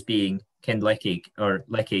Kinlecig as being Kinlecig or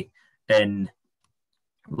Lecky in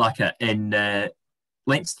Lacca in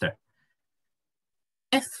Leinster.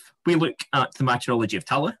 If we look at the Martyrology of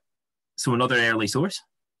Tala, so another early source,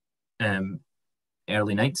 early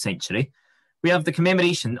 9th century, we have the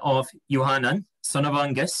commemoration of Johannan, son of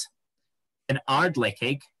Angus, in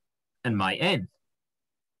Ardlecig and Mayen.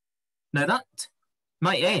 Now that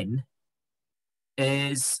Mayen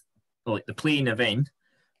is like the plain of N,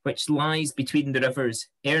 which lies between the rivers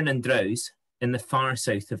Erne and Drowse in the far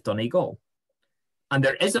south of Donegal. And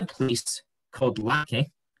there is a place called Lacca,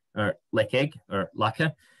 or Leceg, or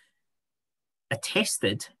Lacca,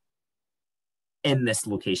 attested in this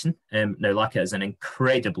location. Now, Lacca is an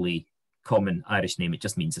incredibly common Irish name. It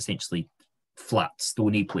just means essentially flat,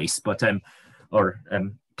 stony place, but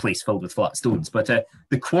place filled with flat stones. But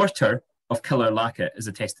the quarter of Killer Lacca is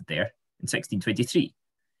attested there in 1623.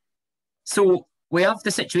 So we have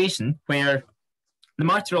the situation where the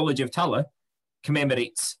Martyrology of Tala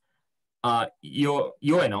commemorates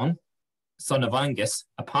Johannan, son of Angus,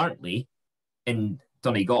 apparently in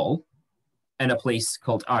Donegal, in a place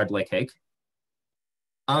called Ardlecig.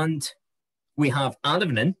 And we have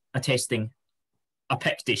Adverin attesting a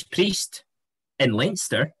Pictish priest in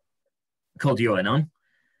Leinster called Johannan.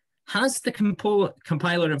 Has the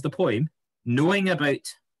compiler of the poem, knowing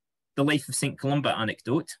about the Life of St. Columba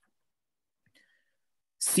anecdote,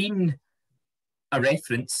 seen a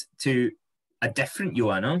reference to a different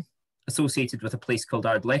Johannan associated with a place called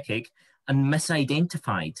Ardlecig and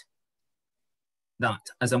misidentified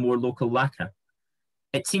that as a more local Lacca?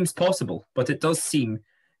 It seems possible, but it does seem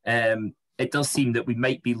that we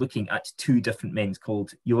might be looking at two different men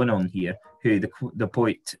called Johannan here, who the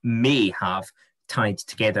poet may have tied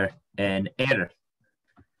together in error.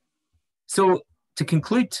 So to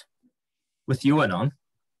conclude with Johannan,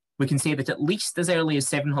 we can say that at least as early as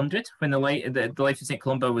 700, when the Life of St.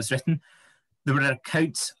 Columba was written, there were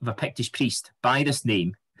accounts of a Pictish priest by this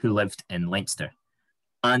name who lived in Leinster.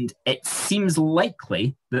 And it seems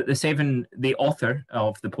likely that the author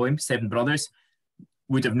of the poem, Seven Brothers,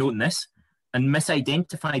 would have known this and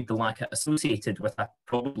misidentified the Lacca associated with a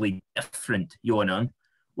probably different Johannan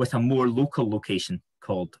with a more local location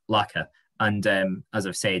called Lacca. And as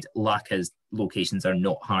I've said, Lacca's locations are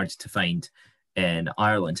not hard to find in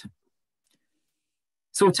Ireland.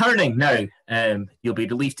 So turning now, you'll be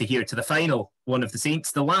relieved to hear, to the final one of the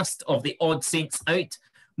saints, the last of the odd saints out,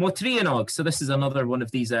 Motrianog. So this is another one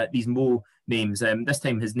of these Mo names. This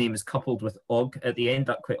time his name is coupled with Og at the end.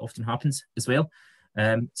 That quite often happens as well.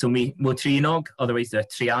 So Motrianog, otherwise the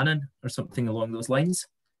Trianon or something along those lines.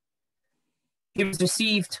 He was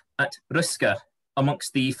received at Ruska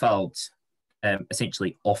amongst the Ifalds.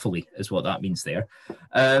 Essentially awfully is what that means there.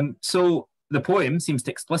 So the poem seems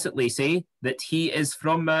to explicitly say that he is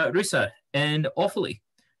from Rusa in Offaly,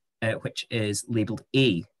 which is labelled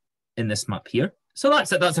A in this map here. So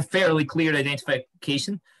that's a fairly clear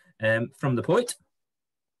identification from the poet.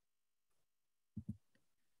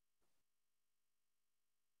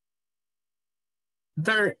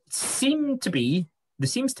 There seems to be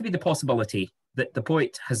the possibility that the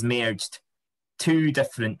poet has merged two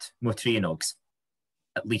different Motrianogs,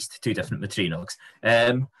 at least two different Motrianogs.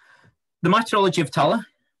 The Martyrology of Tala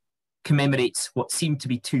commemorates what seem to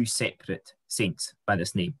be two separate saints by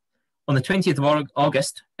this name. On the 20th of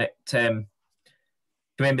August, it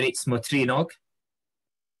commemorates Motrianog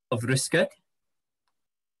of Ruskag.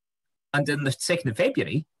 And on the 2nd of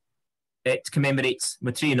February, it commemorates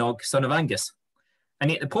Motrianog, son of Angus.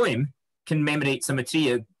 And yet the poem commemorates a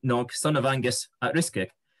Motrianog, son of Angus, at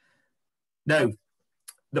Ruskag. Now,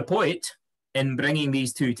 the poet, in bringing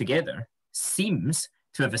these two together, seems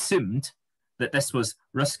to have assumed that this was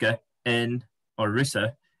Ruska in, or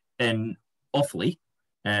Rusa in Offaly,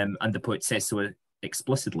 and the poet says so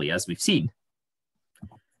explicitly, as we've seen.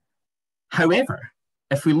 However,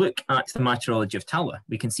 if we look at the Martyrology of Tala,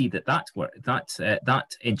 we can see that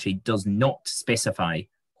that entry does not specify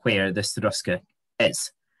where this Ruska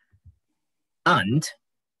is. And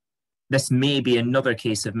this may be another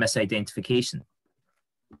case of misidentification.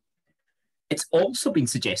 It's also been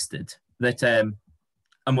suggested that a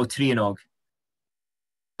Motrianog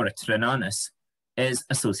or a Trinanus is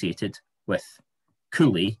associated with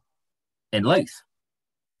Cooley in Louth.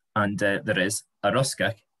 And there is a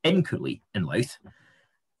Ruska in Cooley in Louth.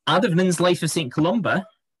 Adamnan's Life of St. Columba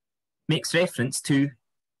makes reference to,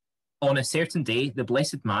 on a certain day, the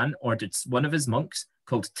blessed man ordered one of his monks,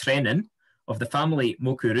 called Trenin, of the family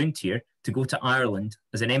Mokuruntir, to go to Ireland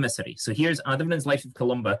as an emissary. So here's Adamnan's Life of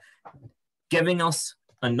Columba giving us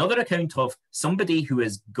another account of somebody who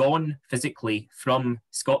has gone physically from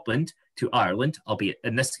Scotland to Ireland, albeit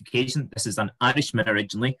in this occasion, this is an Irishman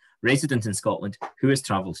originally, resident in Scotland, who has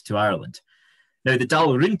travelled to Ireland. Now, the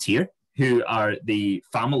Dalruntir, who are the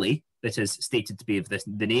family that is stated to be of this,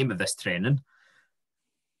 the name of this Trenin,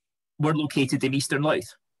 were located in Eastern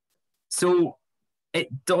Louth. So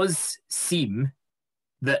it does seem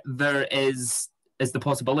that there is the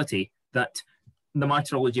possibility that the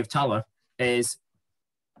Martyrology of Tala is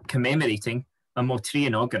commemorating a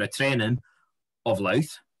Motrianog or a Trenin of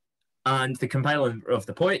Louth, and the compiler of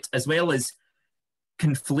the poet, as well as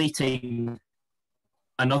conflating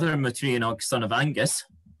another Motrianog, son of Angus,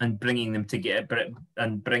 and bringing them together,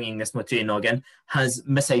 and bringing this Motrianog in, has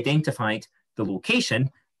misidentified the location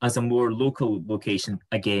as a more local location,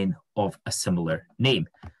 again, of a similar name.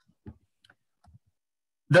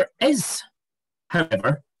 There is,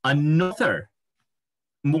 however, another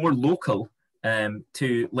more local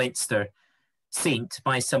to Leinster saint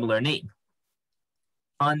by a similar name.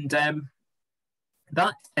 And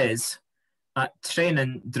that is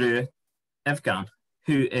Trenin Dru Evgan,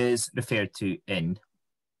 who is referred to in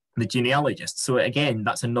the genealogist. So again,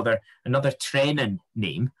 that's another Trenin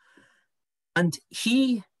name. And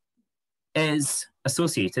he is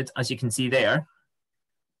associated, as you can see there,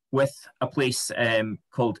 with a place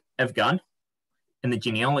called Evgan in the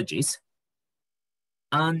genealogies.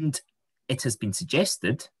 And it has been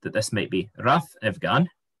suggested that this might be Rath Evgan,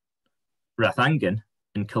 Rathangan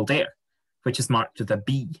in Kildare, which is marked with a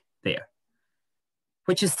B there,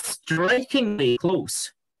 which is strikingly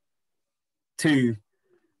close to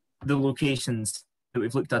the locations that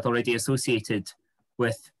we've looked at already associated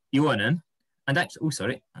with Ioannan, and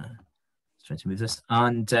actually, trying to move this,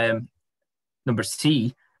 and number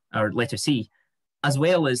C, or letter C, as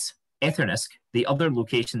well as Ethernisk, the other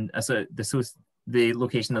location, the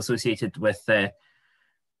location associated with,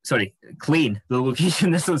 Clean, the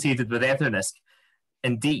location associated with Ethernisk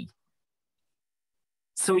in D.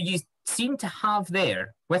 So you seem to have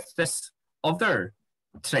there, with this other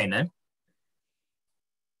Trenin,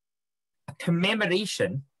 a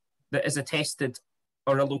commemoration that is attested,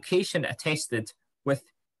 or a location attested with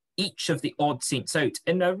each of the odd saints out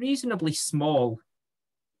in a reasonably small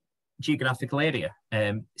geographical area,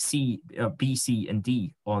 B, C, and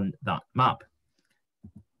D on that map.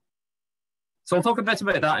 So I'll talk a bit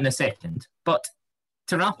about that in a second. But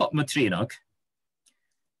to wrap up Motrianog,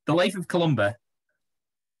 the Life of Columba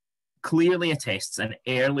clearly attests an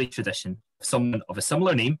early tradition of someone of a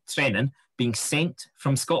similar name, Trenin, being sent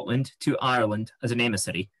from Scotland to Ireland as an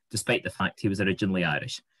emissary, despite the fact he was originally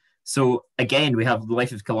Irish. So again, we have the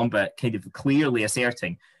Life of Columba kind of clearly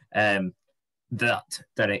asserting that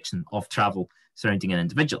direction of travel surrounding an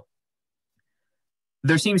individual.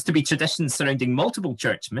 There seems to be traditions surrounding multiple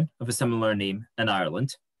churchmen of a similar name in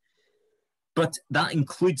Ireland, but that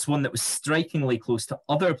includes one that was strikingly close to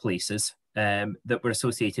other places that were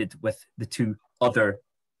associated with the two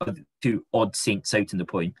odd saints out in the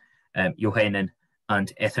poem, Johannan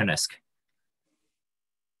and Ethernisk.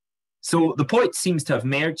 So the poet seems to have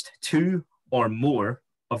merged two or more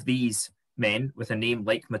of these men with a name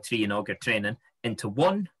like Motrianog or Trenin into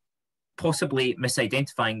one, possibly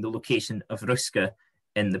misidentifying the location of Ruska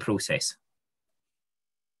in the process.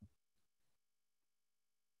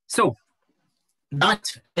 So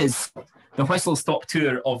that is the whistle-stop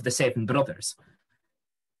tour of the Seven Brothers.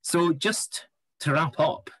 So just to wrap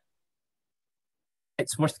up,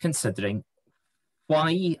 it's worth considering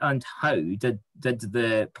why and how did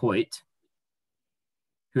the poet,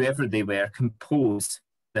 whoever they were, compose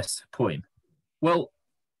this poem? Well,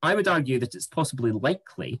 I would argue that it's possibly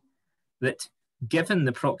likely that given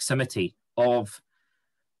the proximity of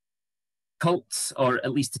cults, or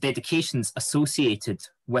at least dedications associated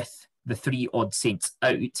with the three odd saints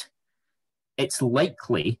out, it's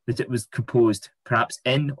likely that it was composed perhaps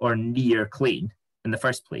in or near Clane in the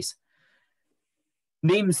first place.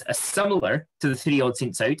 Names similar to the three odd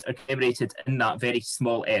saints out are commemorated in that very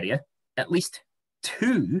small area. At least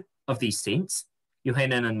two of these saints,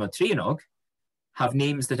 Johannan and Modrianog, have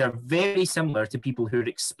names that are very similar to people who are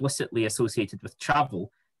explicitly associated with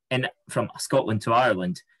travel from Scotland to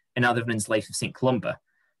Ireland in Adderman's Life of St. Columba.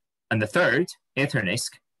 And the third,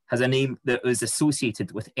 Eternisk, has a name that was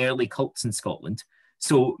associated with early cults in Scotland,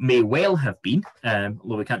 so may well have been,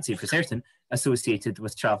 although we can't say for certain, associated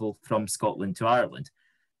with travel from Scotland to Ireland.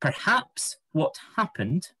 Perhaps what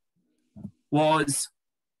happened was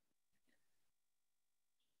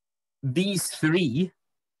these three,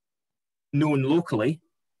 known locally,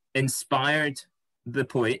 inspired the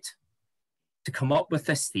poet to come up with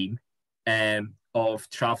this theme of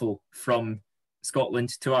travel from Scotland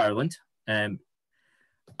to Ireland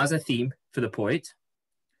as a theme for the poet.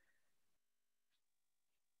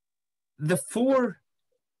 The four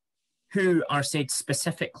who are said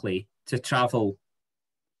specifically to travel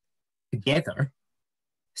together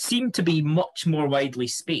seem to be much more widely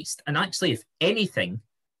spaced, and actually, if anything,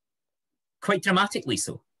 quite dramatically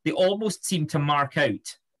so. They almost seem to mark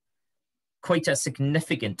out quite a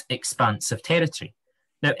significant expanse of territory.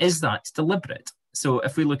 Now, is that deliberate? So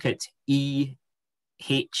if we look at E,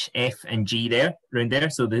 H, F, and G there, around there,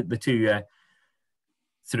 so the two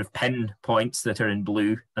sort of pin points that are in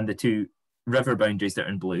blue and the two river boundaries that are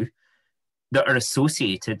in blue, that are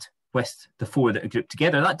associated with the four that are grouped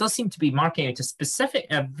together, that does seem to be marking out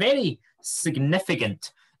a very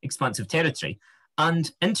significant expanse of territory.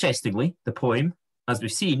 And interestingly, the poem, as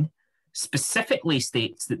we've seen, specifically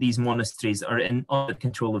states that these monasteries are under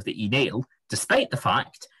control of the Enail, despite the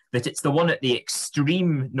fact that it's the one at the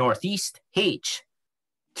extreme northeast, H,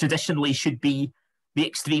 traditionally should be the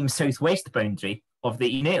extreme southwest boundary of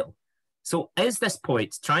the Enail. So is this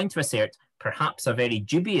poet trying to assert perhaps a very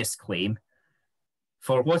dubious claim,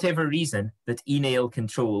 for whatever reason, that Enail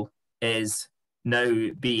control is now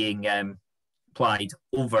being applied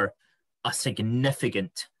over a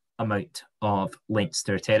significant amount of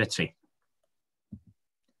Leinster territory?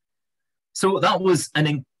 So that was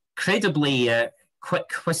an incredibly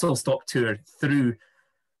quick whistle-stop tour through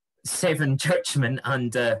 7 churchmen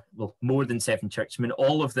and, well, more than 7 churchmen,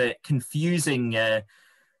 all of the confusing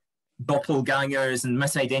doppelgangers and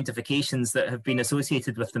misidentifications that have been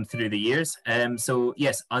associated with them through the years. So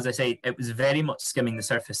yes, as I say, it was very much skimming the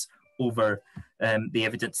surface over the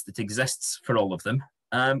evidence that exists for all of them.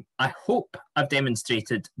 I hope I've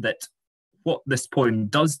demonstrated that what this poem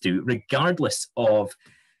does do, regardless of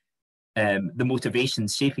the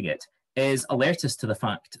motivations shaping it, is alert us to the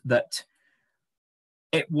fact that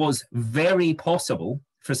it was very possible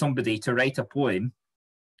for somebody to write a poem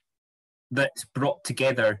that brought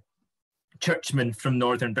together churchmen from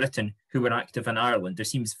Northern Britain who were active in Ireland. There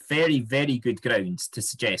seems very, very good grounds to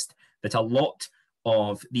suggest that a lot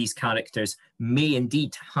of these characters may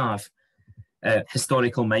indeed have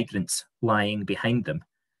historical migrants lying behind them.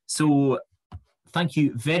 So thank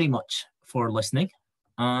you very much for listening,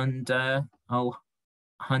 and I'll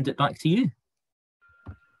hand it back to you.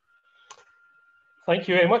 Thank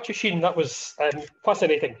you very much, Oisin. That was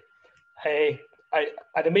fascinating.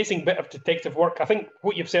 An amazing bit of detective work. I think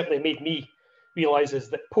what you've certainly made me realise is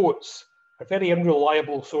that poets are very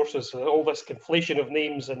unreliable sources. All this conflation of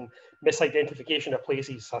names and misidentification of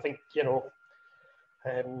places. I think, you know,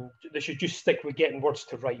 they should just stick with getting words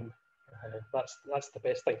to rhyme. That's the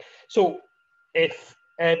best thing. So if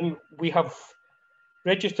we have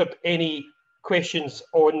registered any questions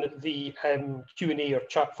on the Q&A or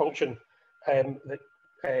chat function that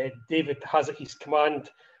David has at his command,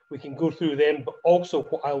 we can go through them. But also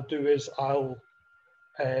what I'll do is I'll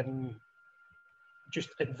just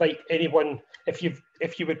invite anyone, if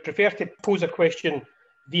you would prefer to pose a question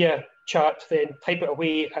via chat, then type it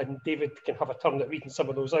away and David can have a turn at reading some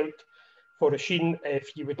of those out. For Oisin,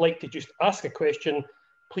 if you would like to just ask a question,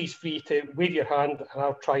 please free to wave your hand and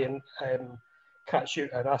I'll try and catch you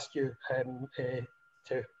and ask you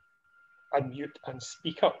to unmute and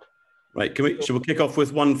speak up. Right, shall we kick off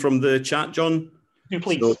with one from the chat, John? Do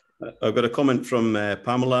please. So, I've got a comment from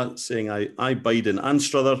Pamela saying, I bide in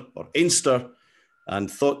Anstruther or Einster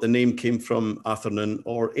and thought the name came from Athernan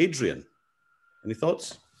or Adrian. Any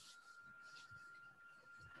thoughts?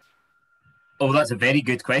 Oh, that's a very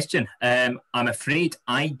good question. I'm afraid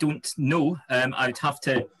I don't know. I would have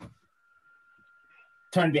to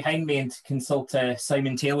turn behind me and consult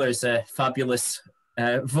Simon Taylor's fabulous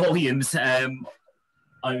volumes.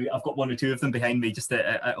 I've got one or two of them behind me just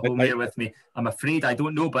at home here with me. I'm afraid I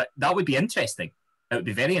don't know, but that would be interesting. It would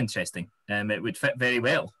be very interesting. It would fit very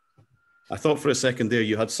well. I thought for a second there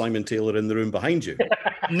you had Simon Taylor in the room behind you.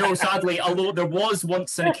 No, sadly, although there was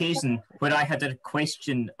once an occasion where I had a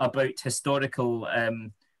question about historical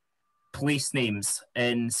place names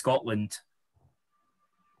in Scotland,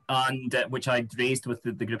 and which I'd raised with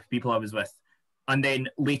the group of people I was with. And then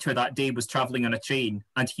later that day was travelling on a train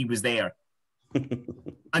and he was there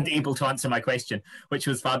and able to answer my question, which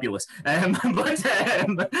was fabulous. But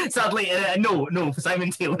sadly, no,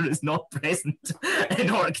 Simon Taylor is not present in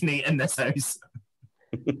Orkney in this house.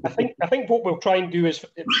 I think what we'll try and do is,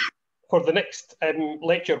 for the next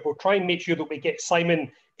lecture, we'll try and make sure that we get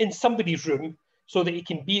Simon in somebody's room so that he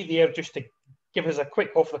can be there just to give us a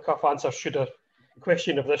quick off-the-cuff answer should a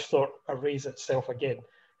question of this sort arise itself again.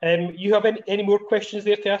 You have any more questions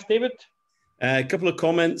there to ask, David? A couple of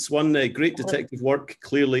comments. One, great detective work,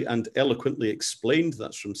 clearly and eloquently explained.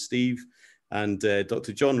 That's from Steve. And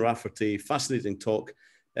Dr. John Rafferty, fascinating talk.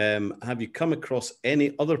 Have you come across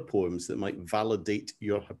any other poems that might validate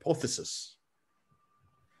your hypothesis?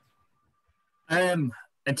 In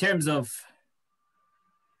terms of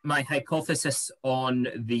my hypothesis on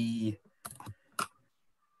the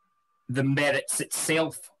merits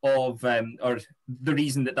itself of, or the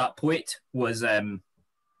reason that poet was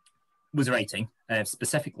writing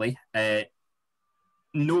specifically,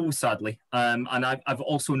 no, sadly. And I've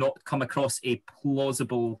also not come across a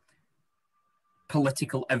plausible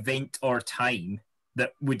political event or time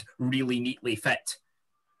that would really neatly fit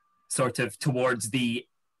sort of towards the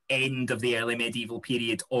end of the early medieval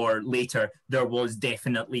period or later. There was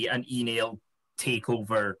definitely an email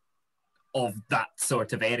takeover of that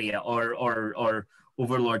sort of area or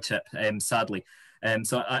overlordship, sadly.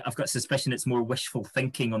 So I've got a suspicion it's more wishful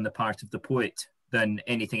thinking on the part of the poet than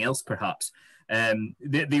anything else, perhaps.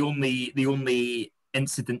 The only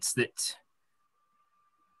incidents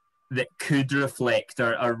that could reflect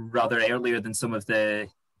are rather earlier than some of the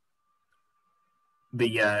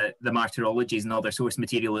martyrologies and other source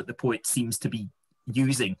material that the poet seems to be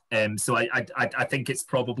using. So I think it's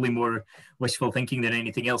probably more wishful thinking than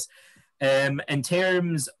anything else. In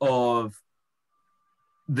terms of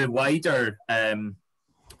the wider argument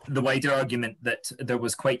that there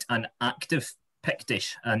was quite an active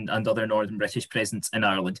Pictish and other Northern British presence in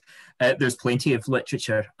Ireland, there's plenty of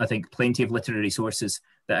literature, I think, plenty of literary sources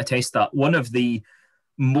that attest that. One of the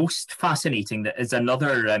most fascinating that is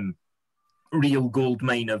another real gold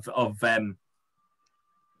mine of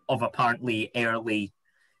apparently early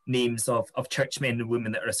names of churchmen and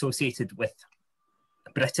women that are associated with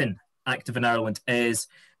Britain active in Ireland is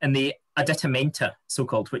in the Aditamenta,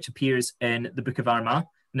 so-called, which appears in the Book of Armagh,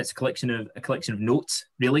 and it's a collection of notes,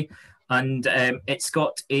 really. And it's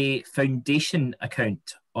got a foundation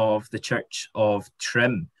account of the Church of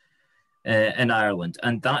Trim in Ireland,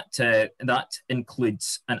 and that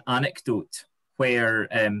includes an anecdote where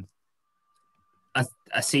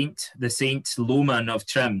a saint, the Saint Loman of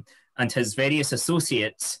Trim, and his various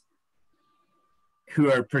associates,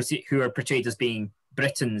 who are portrayed as being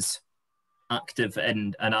Britons active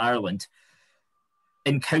in Ireland,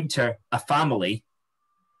 encounter a family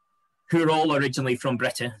who are all originally from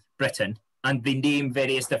Britain, and they name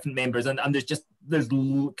various different members, and there's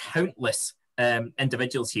countless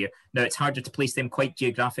individuals here. Now it's harder to place them quite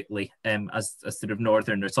geographically as sort of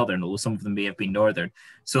northern or southern, although some of them may have been northern.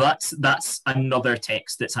 So that's another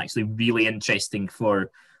text that's actually really interesting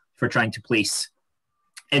for trying to place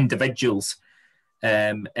individuals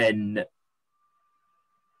in,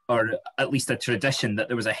 or at least a tradition that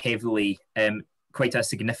there was a heavily quite a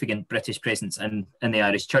significant British presence in the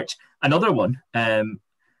Irish Church. Another one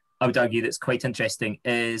I would argue that's quite interesting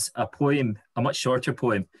is a poem, a much shorter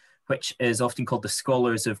poem, which is often called The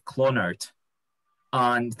Scholars of Clonard.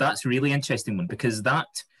 And that's a really interesting one because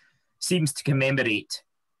that seems to commemorate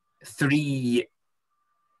three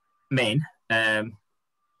men,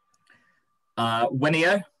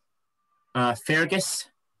 Winnia, Fergus,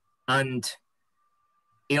 and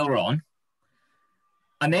Ailron.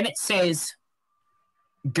 And then it says,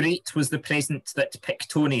 great was the present that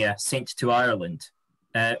Pictonia sent to Ireland,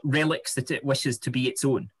 relics that it wishes to be its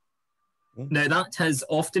own. Now that has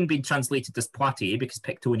often been translated as Poitiers because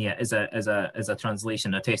Pictonia is a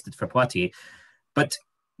translation attested for Poitiers. But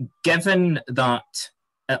given that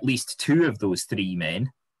at least two of those three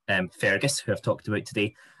men, Fergus, who I've talked about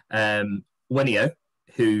today, Winnia,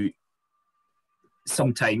 who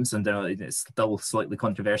sometimes, and it's still slightly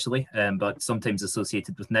controversially, but sometimes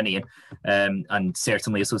associated with Ninian, and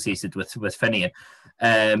certainly associated with Finian,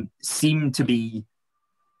 seem to be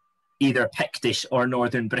either Pictish or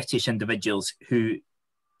Northern British individuals who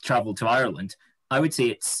travelled to Ireland, I would say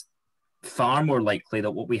it's far more likely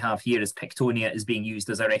that what we have here is Pictonia is being used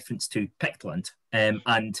as a reference to Pictland.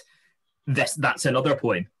 And that's another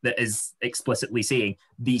poem that is explicitly saying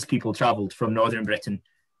these people travelled from northern Britain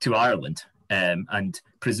to Ireland. And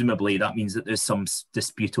presumably that means that there's some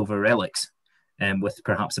dispute over relics with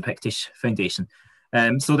perhaps a Pictish foundation.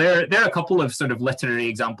 So there are a couple of sort of literary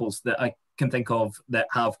examples that I can think of that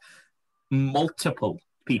have multiple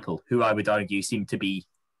people who I would argue seem to be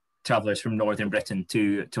travellers from northern Britain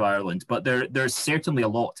to Ireland, but there's certainly a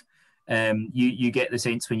lot. You get the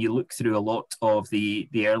sense when you look through a lot of the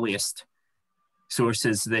earliest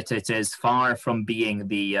sources that it is far from being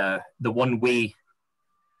the one-way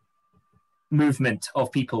movement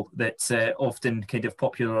of people that's often kind of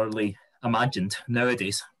popularly imagined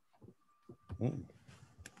nowadays.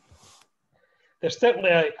 There's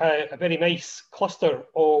certainly a very nice cluster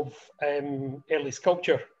of early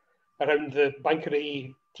sculpture around the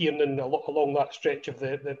Bankery, Tiernan, along that stretch of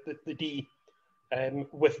the Dee,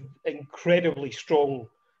 with incredibly strong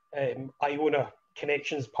Iona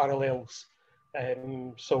connections, parallels.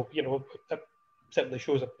 So, you know, that certainly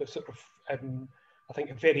shows a sort of, I think,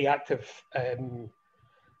 a very active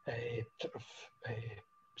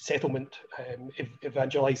settlement,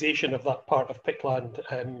 evangelisation of that part of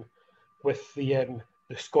Pictland with the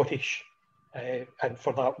Scottish, and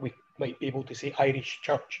for that we might be able to say Irish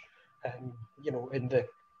church, you know, in the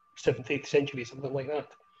 7th, 8th century, something like that.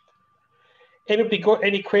 Anybody got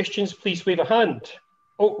any questions? Please wave a hand.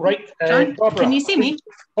 Oh, right. John, Barbara. can you see me?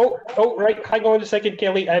 Oh, right. Hang on a second,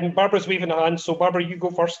 Kelly. Barbara's waving a hand. So, Barbara, you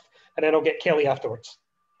go first, and then I'll get Kelly afterwards.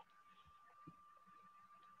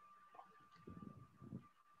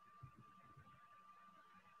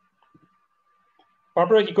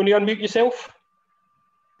 Barbara, you going to unmute yourself?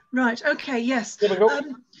 Right. Okay. Yes. There we go.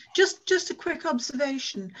 Just a quick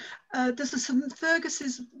observation. There's a St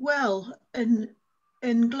Fergus's well in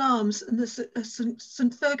Glamis, and there's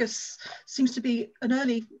St Fergus seems to be an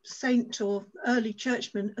early saint or early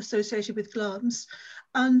churchman associated with Glamis,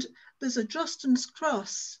 and there's a Drostan's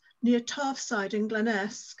cross near Tarfside in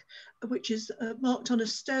Glenesk, which is marked on a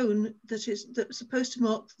stone that's supposed to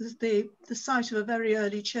mark the site of a very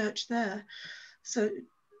early church there. So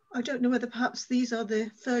I don't know whether perhaps these are the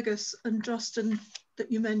Fergus and Drostan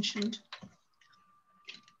that you mentioned.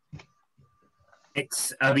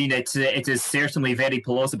 It is certainly very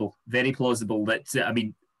plausible that, I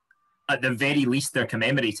mean, at the very least, they're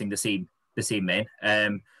commemorating the same men.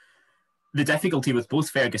 The difficulty with both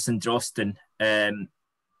Fergus and Drostan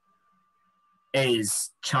is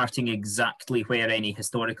charting exactly where any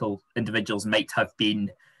historical individuals might have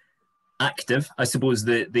been active. I suppose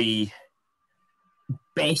the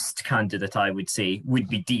best candidate, I would say, would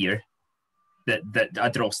be Deer, that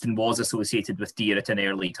Drosten was associated with Deer at an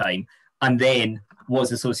early time, and then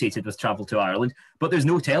was associated with travel to Ireland. But there's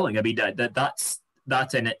no telling. I mean,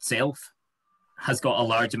 that in itself has got a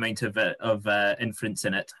large amount of inference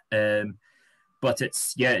in it. But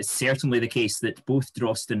it's certainly the case that both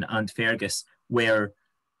Drosten and Fergus were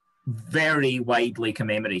very widely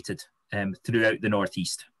commemorated throughout the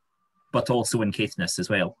Northeast, but also in Caithness as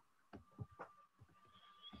well.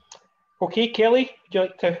 Okay, Kelly, would you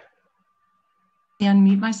like to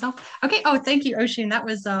unmute myself? Okay. Oh, thank you, Oisin. That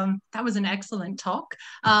was an excellent talk.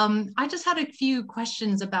 I just had a few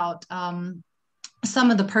questions about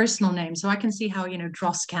some of the personal names. So I can see how,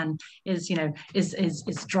 Droskan is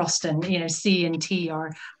Drosten, C and T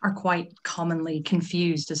are quite commonly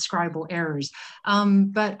confused as scribal errors.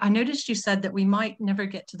 But I noticed you said that we might never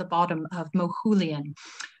get to the bottom of Mohulian.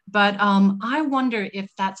 But I wonder if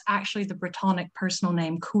that's actually the Brittonic personal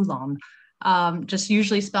name Coulon, just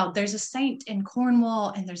usually spelled. There's a saint in Cornwall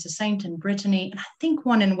and there's a saint in Brittany, and I think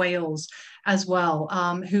one in Wales as well,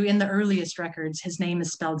 who in the earliest records, his name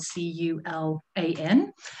is spelled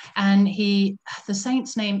C-U-L-A-N, and the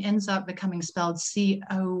saint's name ends up becoming spelled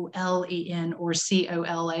C-O-L-E-N or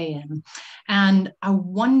C-O-L-A-N. And I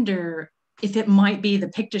wonder if it might be the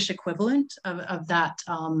Pictish equivalent of that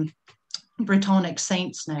Brittonic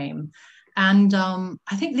saint's name. And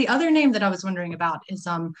I think the other name that I was wondering about is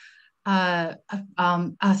Thrianok.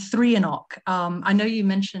 I know you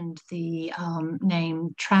mentioned the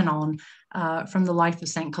name Tranon from the life of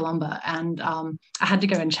St. Columba, and I had to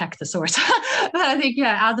go and check the source. But I think,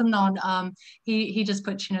 Adamnon, he just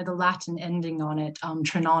put, the Latin ending on it,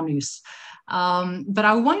 Tranonus. But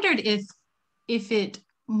I wondered if it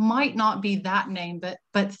might not be that name, but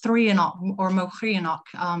Thrianok or Mochrianok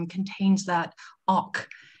contains that ok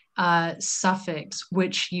suffix,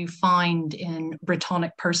 which you find in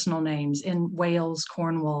Brittonic personal names in Wales,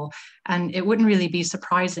 Cornwall, and it wouldn't really be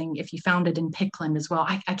surprising if you found it in Pictland as well.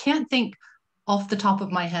 I can't think off the top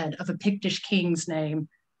of my head of a Pictish king's name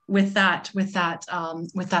with that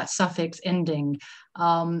suffix ending,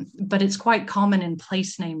 but it's quite common in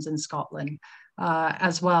place names in Scotland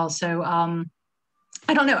as well. So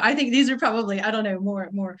I don't know. I think these are probably, I don't know,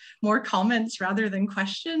 more comments rather than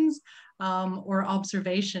questions or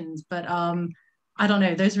observations. But I don't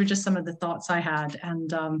know. Those were just some of the thoughts I had. And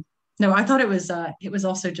no, I thought it was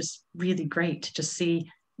also just really great to just see,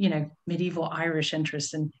 you know, medieval Irish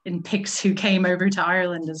interest in Picts who came over to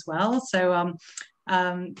Ireland as well. So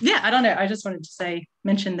yeah, I don't know. I just wanted to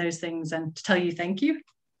mention those things and to tell you thank you.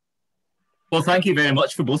 Well, thank you very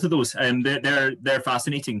much for both of those. They're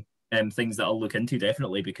fascinating things that I'll look into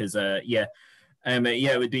definitely, because yeah,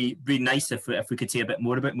 it would be really nice if we could say a bit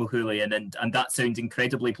more about Mohulian, and that sounds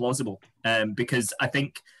incredibly plausible, because I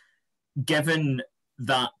think, given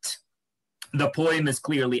that the poem is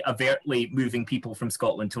clearly overtly moving people from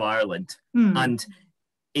Scotland to Ireland, and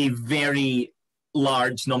a very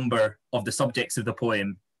large number of the subjects of the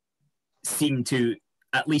poem seem to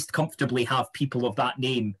at least comfortably have people of that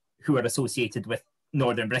name who are associated with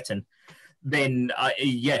Northern Britain, then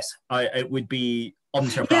yes, it would be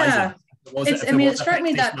unsurprising. Yeah. It struck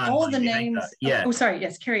me that all the names. Yeah. Oh, sorry.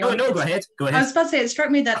 Yes, carry on. No, go ahead. I was about to say, it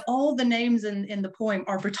struck me that all the names in the poem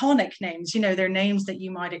are Brittonic names. You know, they're names that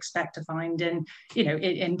you might expect to find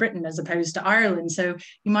in Britain as opposed to Ireland. So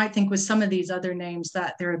you might think with some of these other names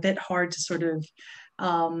that they're a bit hard to sort of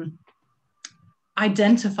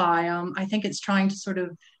identify. I think it's trying to sort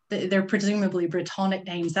of, they're presumably Brittonic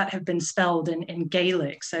names that have been spelled in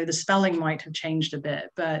Gaelic. So the spelling might have changed a bit,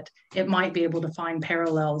 but it might be able to find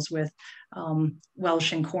parallels with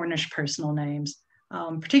Welsh and Cornish personal names,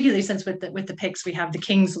 particularly since with the Picts, we have the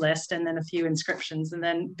King's List and then a few inscriptions. And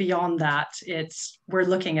then beyond that, we're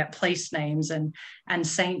looking at place names and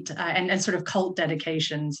saint and sort of cult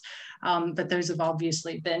dedications. But those have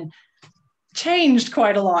obviously been changed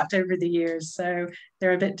quite a lot over the years. So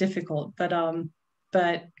they're a bit difficult, but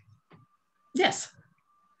yes.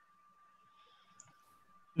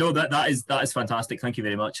 No, that is fantastic. Thank you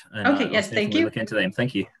very much. And okay, yes, thank you. Look into them.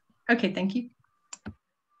 Thank you. Okay, thank you.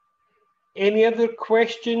 Any other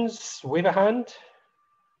questions? Wave a hand.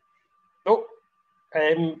 Oh,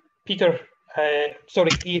 Peter,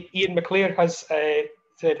 sorry, Ian McClare has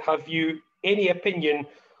said, have you any opinion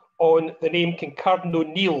on the name Kincardine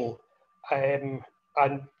O'Neill? And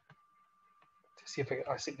to see if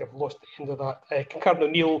I think I've lost the end of that. Kincardine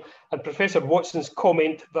O'Neill and Professor Watson's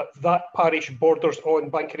comment that parish borders on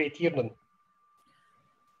Bankeray Tiernan.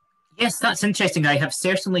 Yes, that's interesting. I have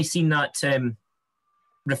certainly seen that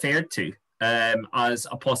referred to as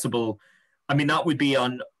a possible. I mean, that would be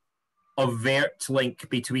an overt link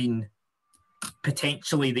between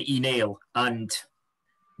potentially the Nail and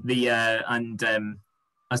the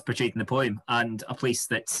as portrayed in the poem, and a place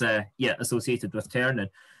that's associated with Tiernan.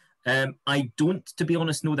 I don't, to be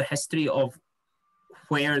honest, know the history of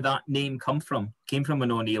where that name came from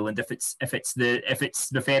an O'Neill, and if it's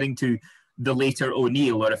referring to the later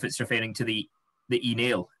O'Neill or if it's referring to the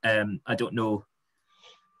Nail. I don't know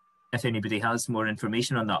if anybody has more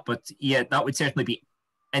information on that, but yeah, that would certainly be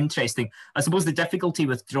interesting. I suppose the difficulty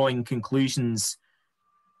with drawing conclusions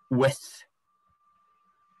with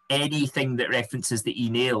anything that references the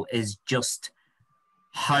Nail is just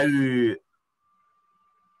how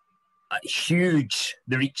huge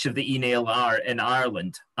the reach of the Nail are in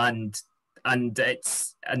Ireland, and I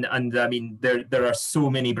mean there are so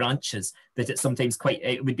many branches that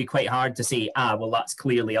it would be quite hard to say, well, that's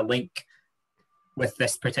clearly a link with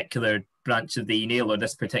this particular branch of the Nail or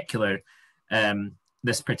this particular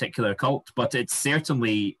cult, but it's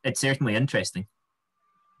certainly interesting.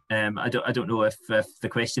 I don't know if the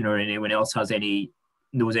questioner or anyone else knows any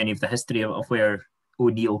of the history of where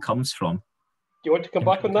O'Neill comes from. Do you want to come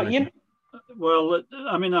back on that, Ian? Well,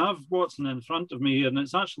 I mean, I have Watson in front of me, and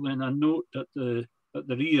it's actually in a note at the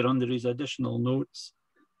rear under his additional notes.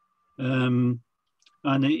 And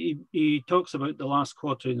he talks about the last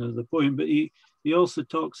quatrain of the poem, but he also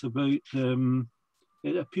talks about,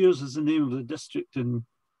 it appears as the name of the district in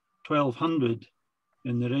 1200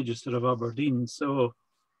 in the Register of Aberdeen. So,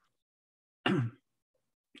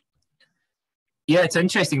 yeah, it's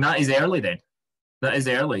interesting. That is early then. That is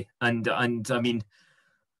early. And I mean,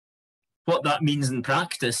 what that means in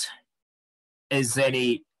practice is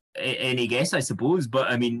any guess, I suppose. But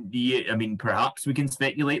I mean, perhaps we can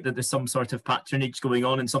speculate that there's some sort of patronage going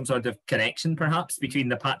on and some sort of connection, perhaps, between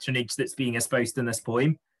the patronage that's being espoused in this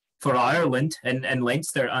poem for Ireland and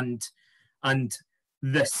Leinster and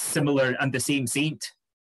the similar and the same saint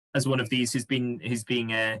as one of these who's being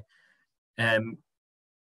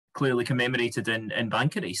clearly commemorated in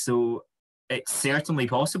Bankeray. So it's certainly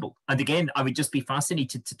possible. And again, I would just be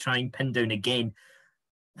fascinated to try and pin down again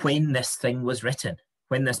when this thing was written,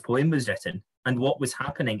 when this poem was written, and what was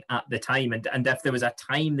happening at the time, and if there was a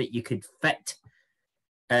time that you could fit,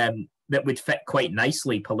 that would fit quite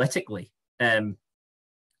nicely politically,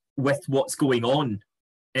 with what's going on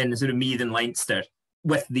in sort of Meath and Leinster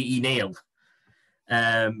with the Nail,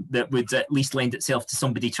 that would at least lend itself to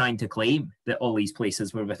somebody trying to claim that all these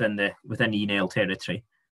places were within Nail territory.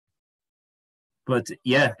 But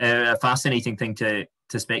yeah, a fascinating thing to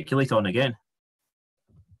speculate on again.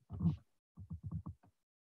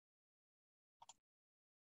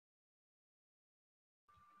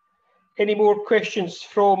 Any more questions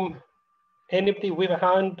from anybody? Wave a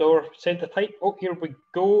hand or send a type. Oh, here we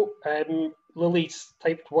go. Lily's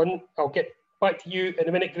typed one. I'll get back to you in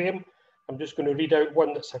a minute, Graham. I'm just going to read out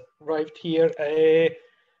one that's arrived here.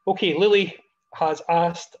 Okay, Lily has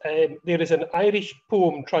asked, there is an Irish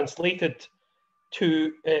poem translated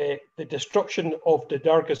to the destruction of the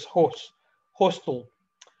Dargus hostel,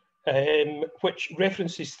 which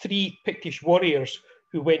references 3 Pictish warriors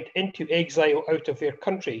who went into exile out of their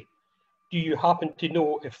country. Do you happen to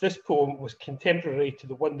know if this poem was contemporary to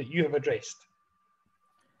the one that you have addressed?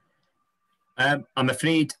 I'm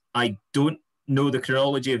afraid I don't know the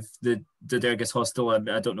chronology of the Dargus hostel. I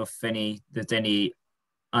don't know if there's any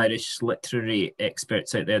Irish literary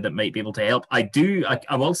experts out there that might be able to help. I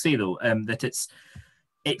will say though, that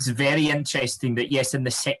it's very interesting that yes, in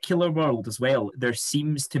the secular world as well, there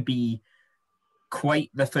seems to be quite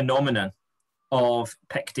the phenomenon of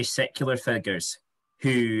Pictish secular figures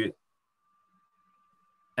who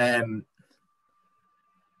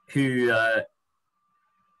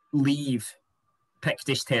leave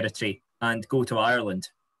Pictish territory and go to Ireland.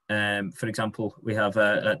 For example, we have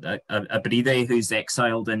a Bride who's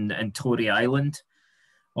exiled in Tory Island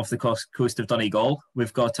off the coast of Donegal.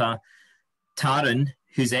 We've got a Taran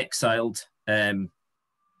who's exiled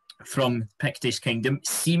from Pictish Kingdom,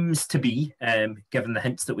 seems to be, given the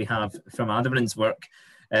hints that we have from Adamran's work,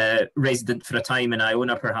 resident for a time in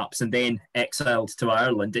Iona perhaps, and then exiled to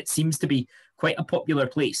Ireland. It seems to be quite a popular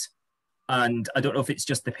place. And I don't know if it's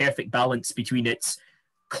just the perfect balance between it's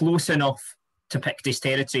close enough to Pictish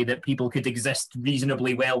territory that people could exist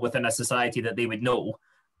reasonably well within a society that they would know,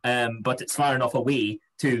 but it's far enough away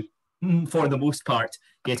to, for the most part,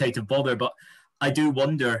 get out of bother. But I do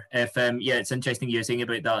wonder if, it's interesting you're saying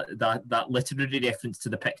about that literary reference to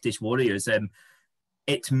the Pictish warriors.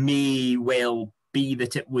 It may well be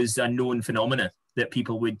that it was a known phenomenon that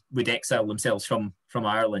people would exile themselves from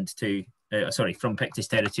Ireland to, from Pictish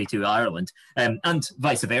territory to Ireland, and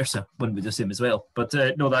vice versa, one would assume as well. But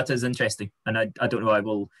no, that is interesting. And I don't know, I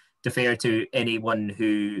will defer to anyone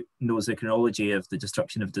who knows the chronology of the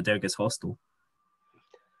destruction of the Dargus hostel.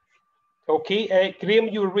 Okay, Graham,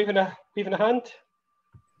 you were waving a hand.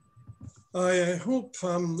 I hope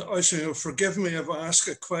Oisin will forgive me if I ask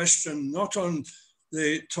a question, not on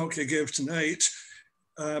the talk you gave tonight,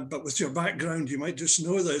 but with your background, you might just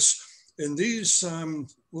know this. In these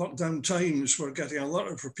lockdown times, we're getting a lot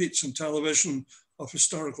of repeats on television of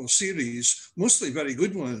historical series, mostly very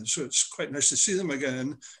good ones, so it's quite nice to see them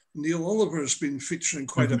again. Neil Oliver's been featuring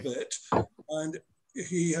quite a bit, and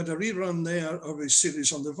he had a rerun there of his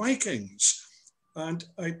series on the Vikings. And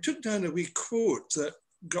I took down a wee quote that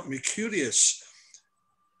got me curious.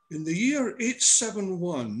 In the year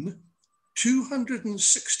 871,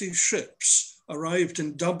 260 ships arrived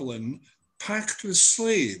in Dublin packed with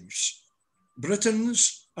slaves,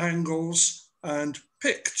 Britons, Angles, and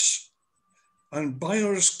Picts. And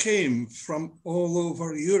buyers came from all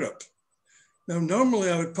over Europe. Now, normally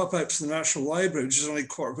I would pop out to the National Library, which is only a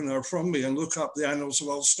quarter of an hour from me, and look up the Annals of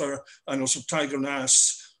Ulster, Annals of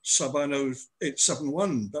Tyrgernass, sub-anno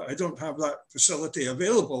 871, but I don't have that facility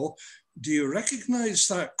available. Do you recognize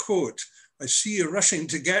that quote? I see you rushing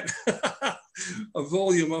to get a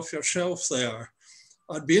volume off your shelf there.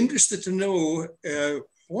 I'd be interested to know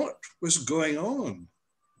what was going on.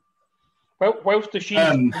 Well, whilst she's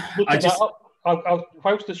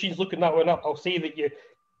looking that one up, I'll say that you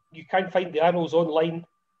can find the Annals online,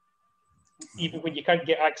 even when you can't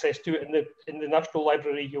get access to it in the National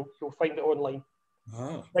Library. You'll find it online.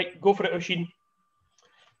 Ah. Right, go for it, Oisin.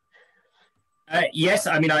 Yes,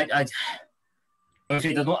 I mean, I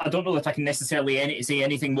don't know that I can necessarily say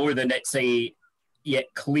anything more than it's yet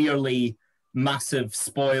clearly massive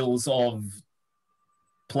spoils of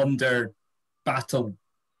plunder, battle,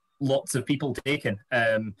 lots of people taken.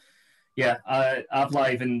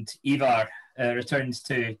 Avlive and Ivar returned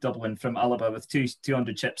to Dublin from Alba with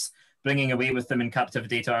 200 ships, bringing away with them in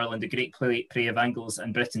captivity to Ireland a great prey of Angles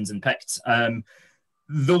and Britons and Picts.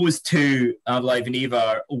 Those two, Avlive and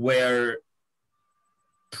Ivar, were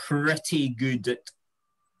pretty good at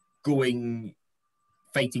going,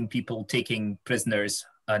 fighting people, taking prisoners,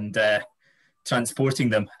 and transporting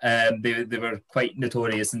them. They were quite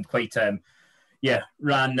notorious and quite,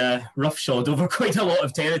 ran roughshod over quite a lot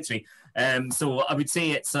of territory. So I would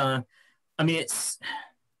say it's, I mean, it's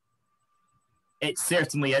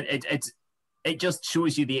certainly, it just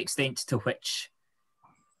shows you the extent to which,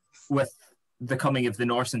 with the coming of the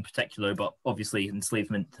Norse in particular, but obviously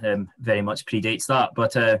enslavement very much predates that.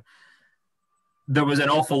 But there was an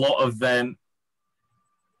awful lot of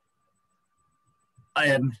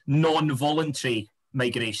non-voluntary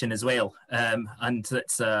migration as well, and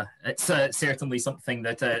it's certainly something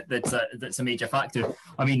that's a major factor.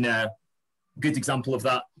 I mean, good example of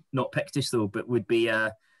that, not Pictish though, but would be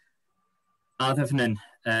Athefnin,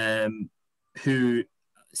 who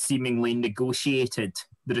seemingly negotiated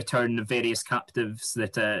the return of various captives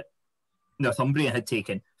that Northumbria had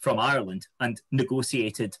taken from Ireland and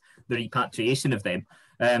negotiated the repatriation of them.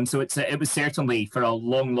 So it was certainly, for a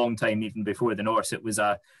long, long time, even before the Norse, it was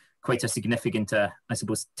quite a significant, I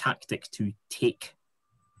suppose, tactic to take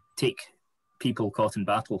people caught in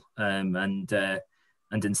battle and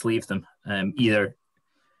enslave them, either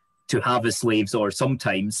to have as slaves or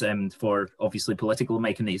sometimes for obviously political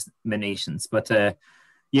machinations. But so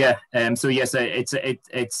yes,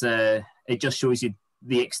 it just shows you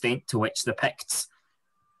the extent to which the Picts,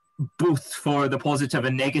 both for the positive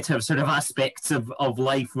and negative sort of aspects of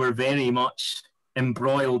life, were very much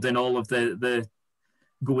embroiled in all of the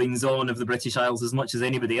goings on of the British Isles as much as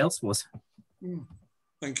anybody else was.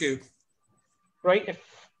 Thank you. Right, if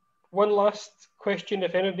one last question,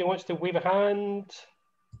 if anybody wants to wave a hand.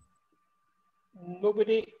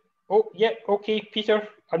 Nobody? Oh, yeah, okay, Peter,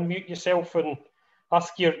 unmute yourself and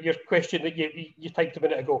ask your question that you typed a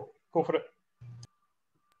minute ago. Go for it.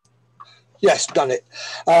 Yes, done it.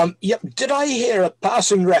 Yep. Did I hear a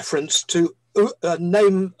passing reference to a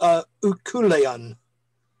name Ukulean?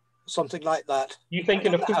 Something like that. You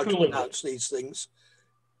thinking of how to Cuchulainn? pronounce these things?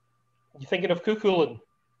 You thinking of Cuchulainn?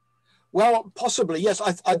 Well, possibly, yes.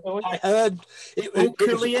 I heard it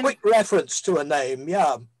was a quick reference to a name,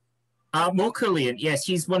 yeah. Mokulian, yes,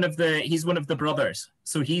 he's one of the brothers.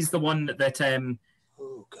 So he's the one that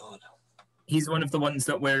oh God. He's one of the ones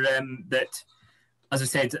that were that, as I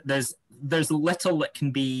said, there's little that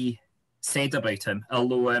can be said about him,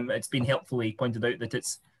 although it's been helpfully pointed out that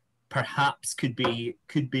it's perhaps could be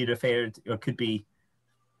referred or could be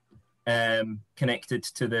connected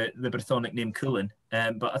to the Brythonic name Culan.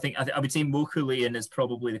 But I think I would say Mokulian is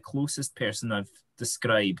probably the closest person I've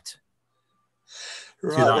described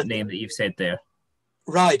to that name that you've said there.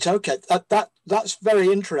 Right. Okay. That's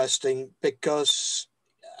very interesting because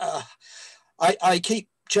I keep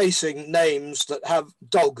chasing names that have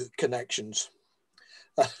dog connections.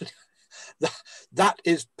 That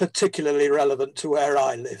is particularly relevant to where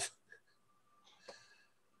I live.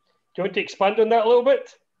 Do you want to expand on that a little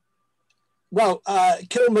bit? Well,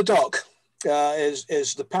 Kilmadoc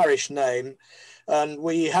is the parish name, and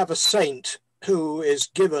we have a saint who is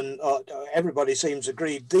given, everybody seems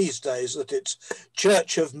agreed these days that it's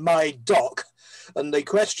Church of My Doc, and the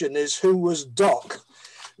question is, who was Doc?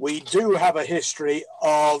 We do have a history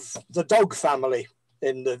of the dog family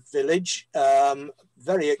in the village,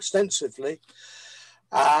 very extensively,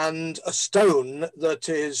 and a stone that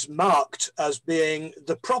is marked as being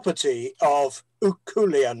the property of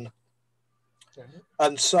Ukulian.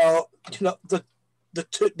 And so, you know,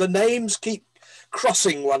 the names keep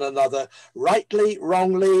crossing one another, rightly,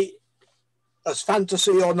 wrongly, as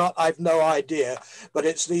fantasy or not, I've no idea. But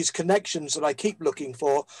it's these connections that I keep looking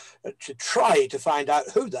for to try to find out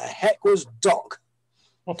who the heck was Doc.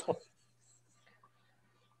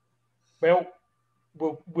 Well,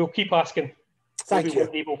 we'll keep asking. Thank you.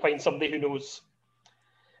 Maybe we'll find somebody who knows.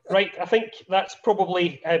 Right, I think that's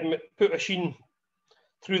probably put Oisin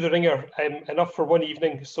through the ringer enough for one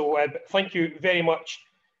evening. So thank you very much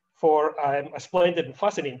for a splendid and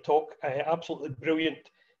fascinating talk. Absolutely brilliant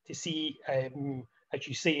to see, as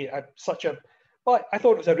you say, but I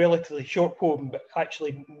thought it was a relatively short poem, but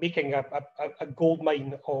actually making a gold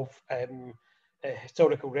mine of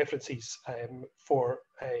historical references for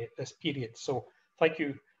this period. So thank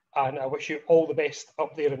you, and I wish you all the best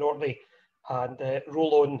up there in Orkney, and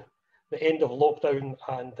roll on the end of lockdown,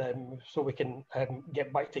 and so we can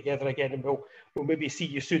get back together again, and we'll maybe see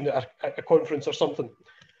you soon at a conference or something.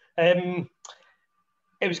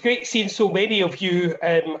 It was great seeing so many of you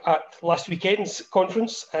at last weekend's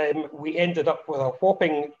conference. We ended up with a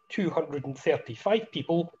whopping 235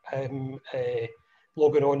 people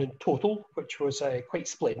logging on in total, which was quite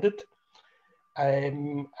splendid.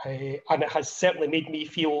 And it has certainly made me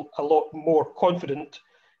feel a lot more confident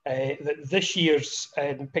that this year's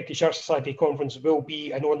Pictish Art Society conference will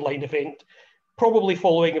be an online event, probably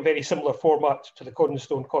following a very similar format to the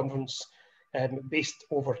Cornerstone conference, based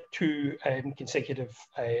over 2 consecutive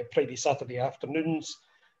Friday, Saturday afternoons.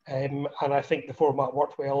 And I think the format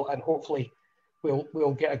worked well, and hopefully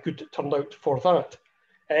we'll get a good turnout for that.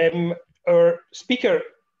 Our speaker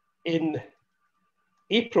in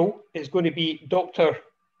April is going to be Dr.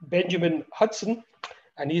 Benjamin Hudson,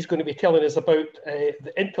 and he's going to be telling us about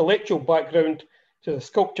the intellectual background to the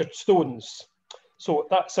sculptured stones. So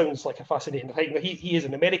that sounds like a fascinating thing. He is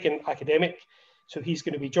an American academic, so he's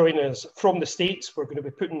going to be joining us from the States. We're going to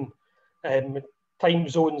be putting time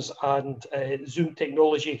zones and Zoom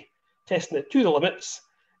technology, testing it to the limits,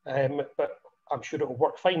 but I'm sure it will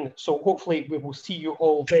work fine. So hopefully we will see you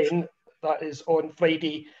all then. That is on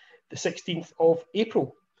Friday, the 16th of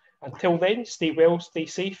April. Until then, stay well, stay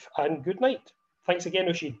safe, and good night. Thanks again,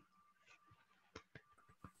 Oisin.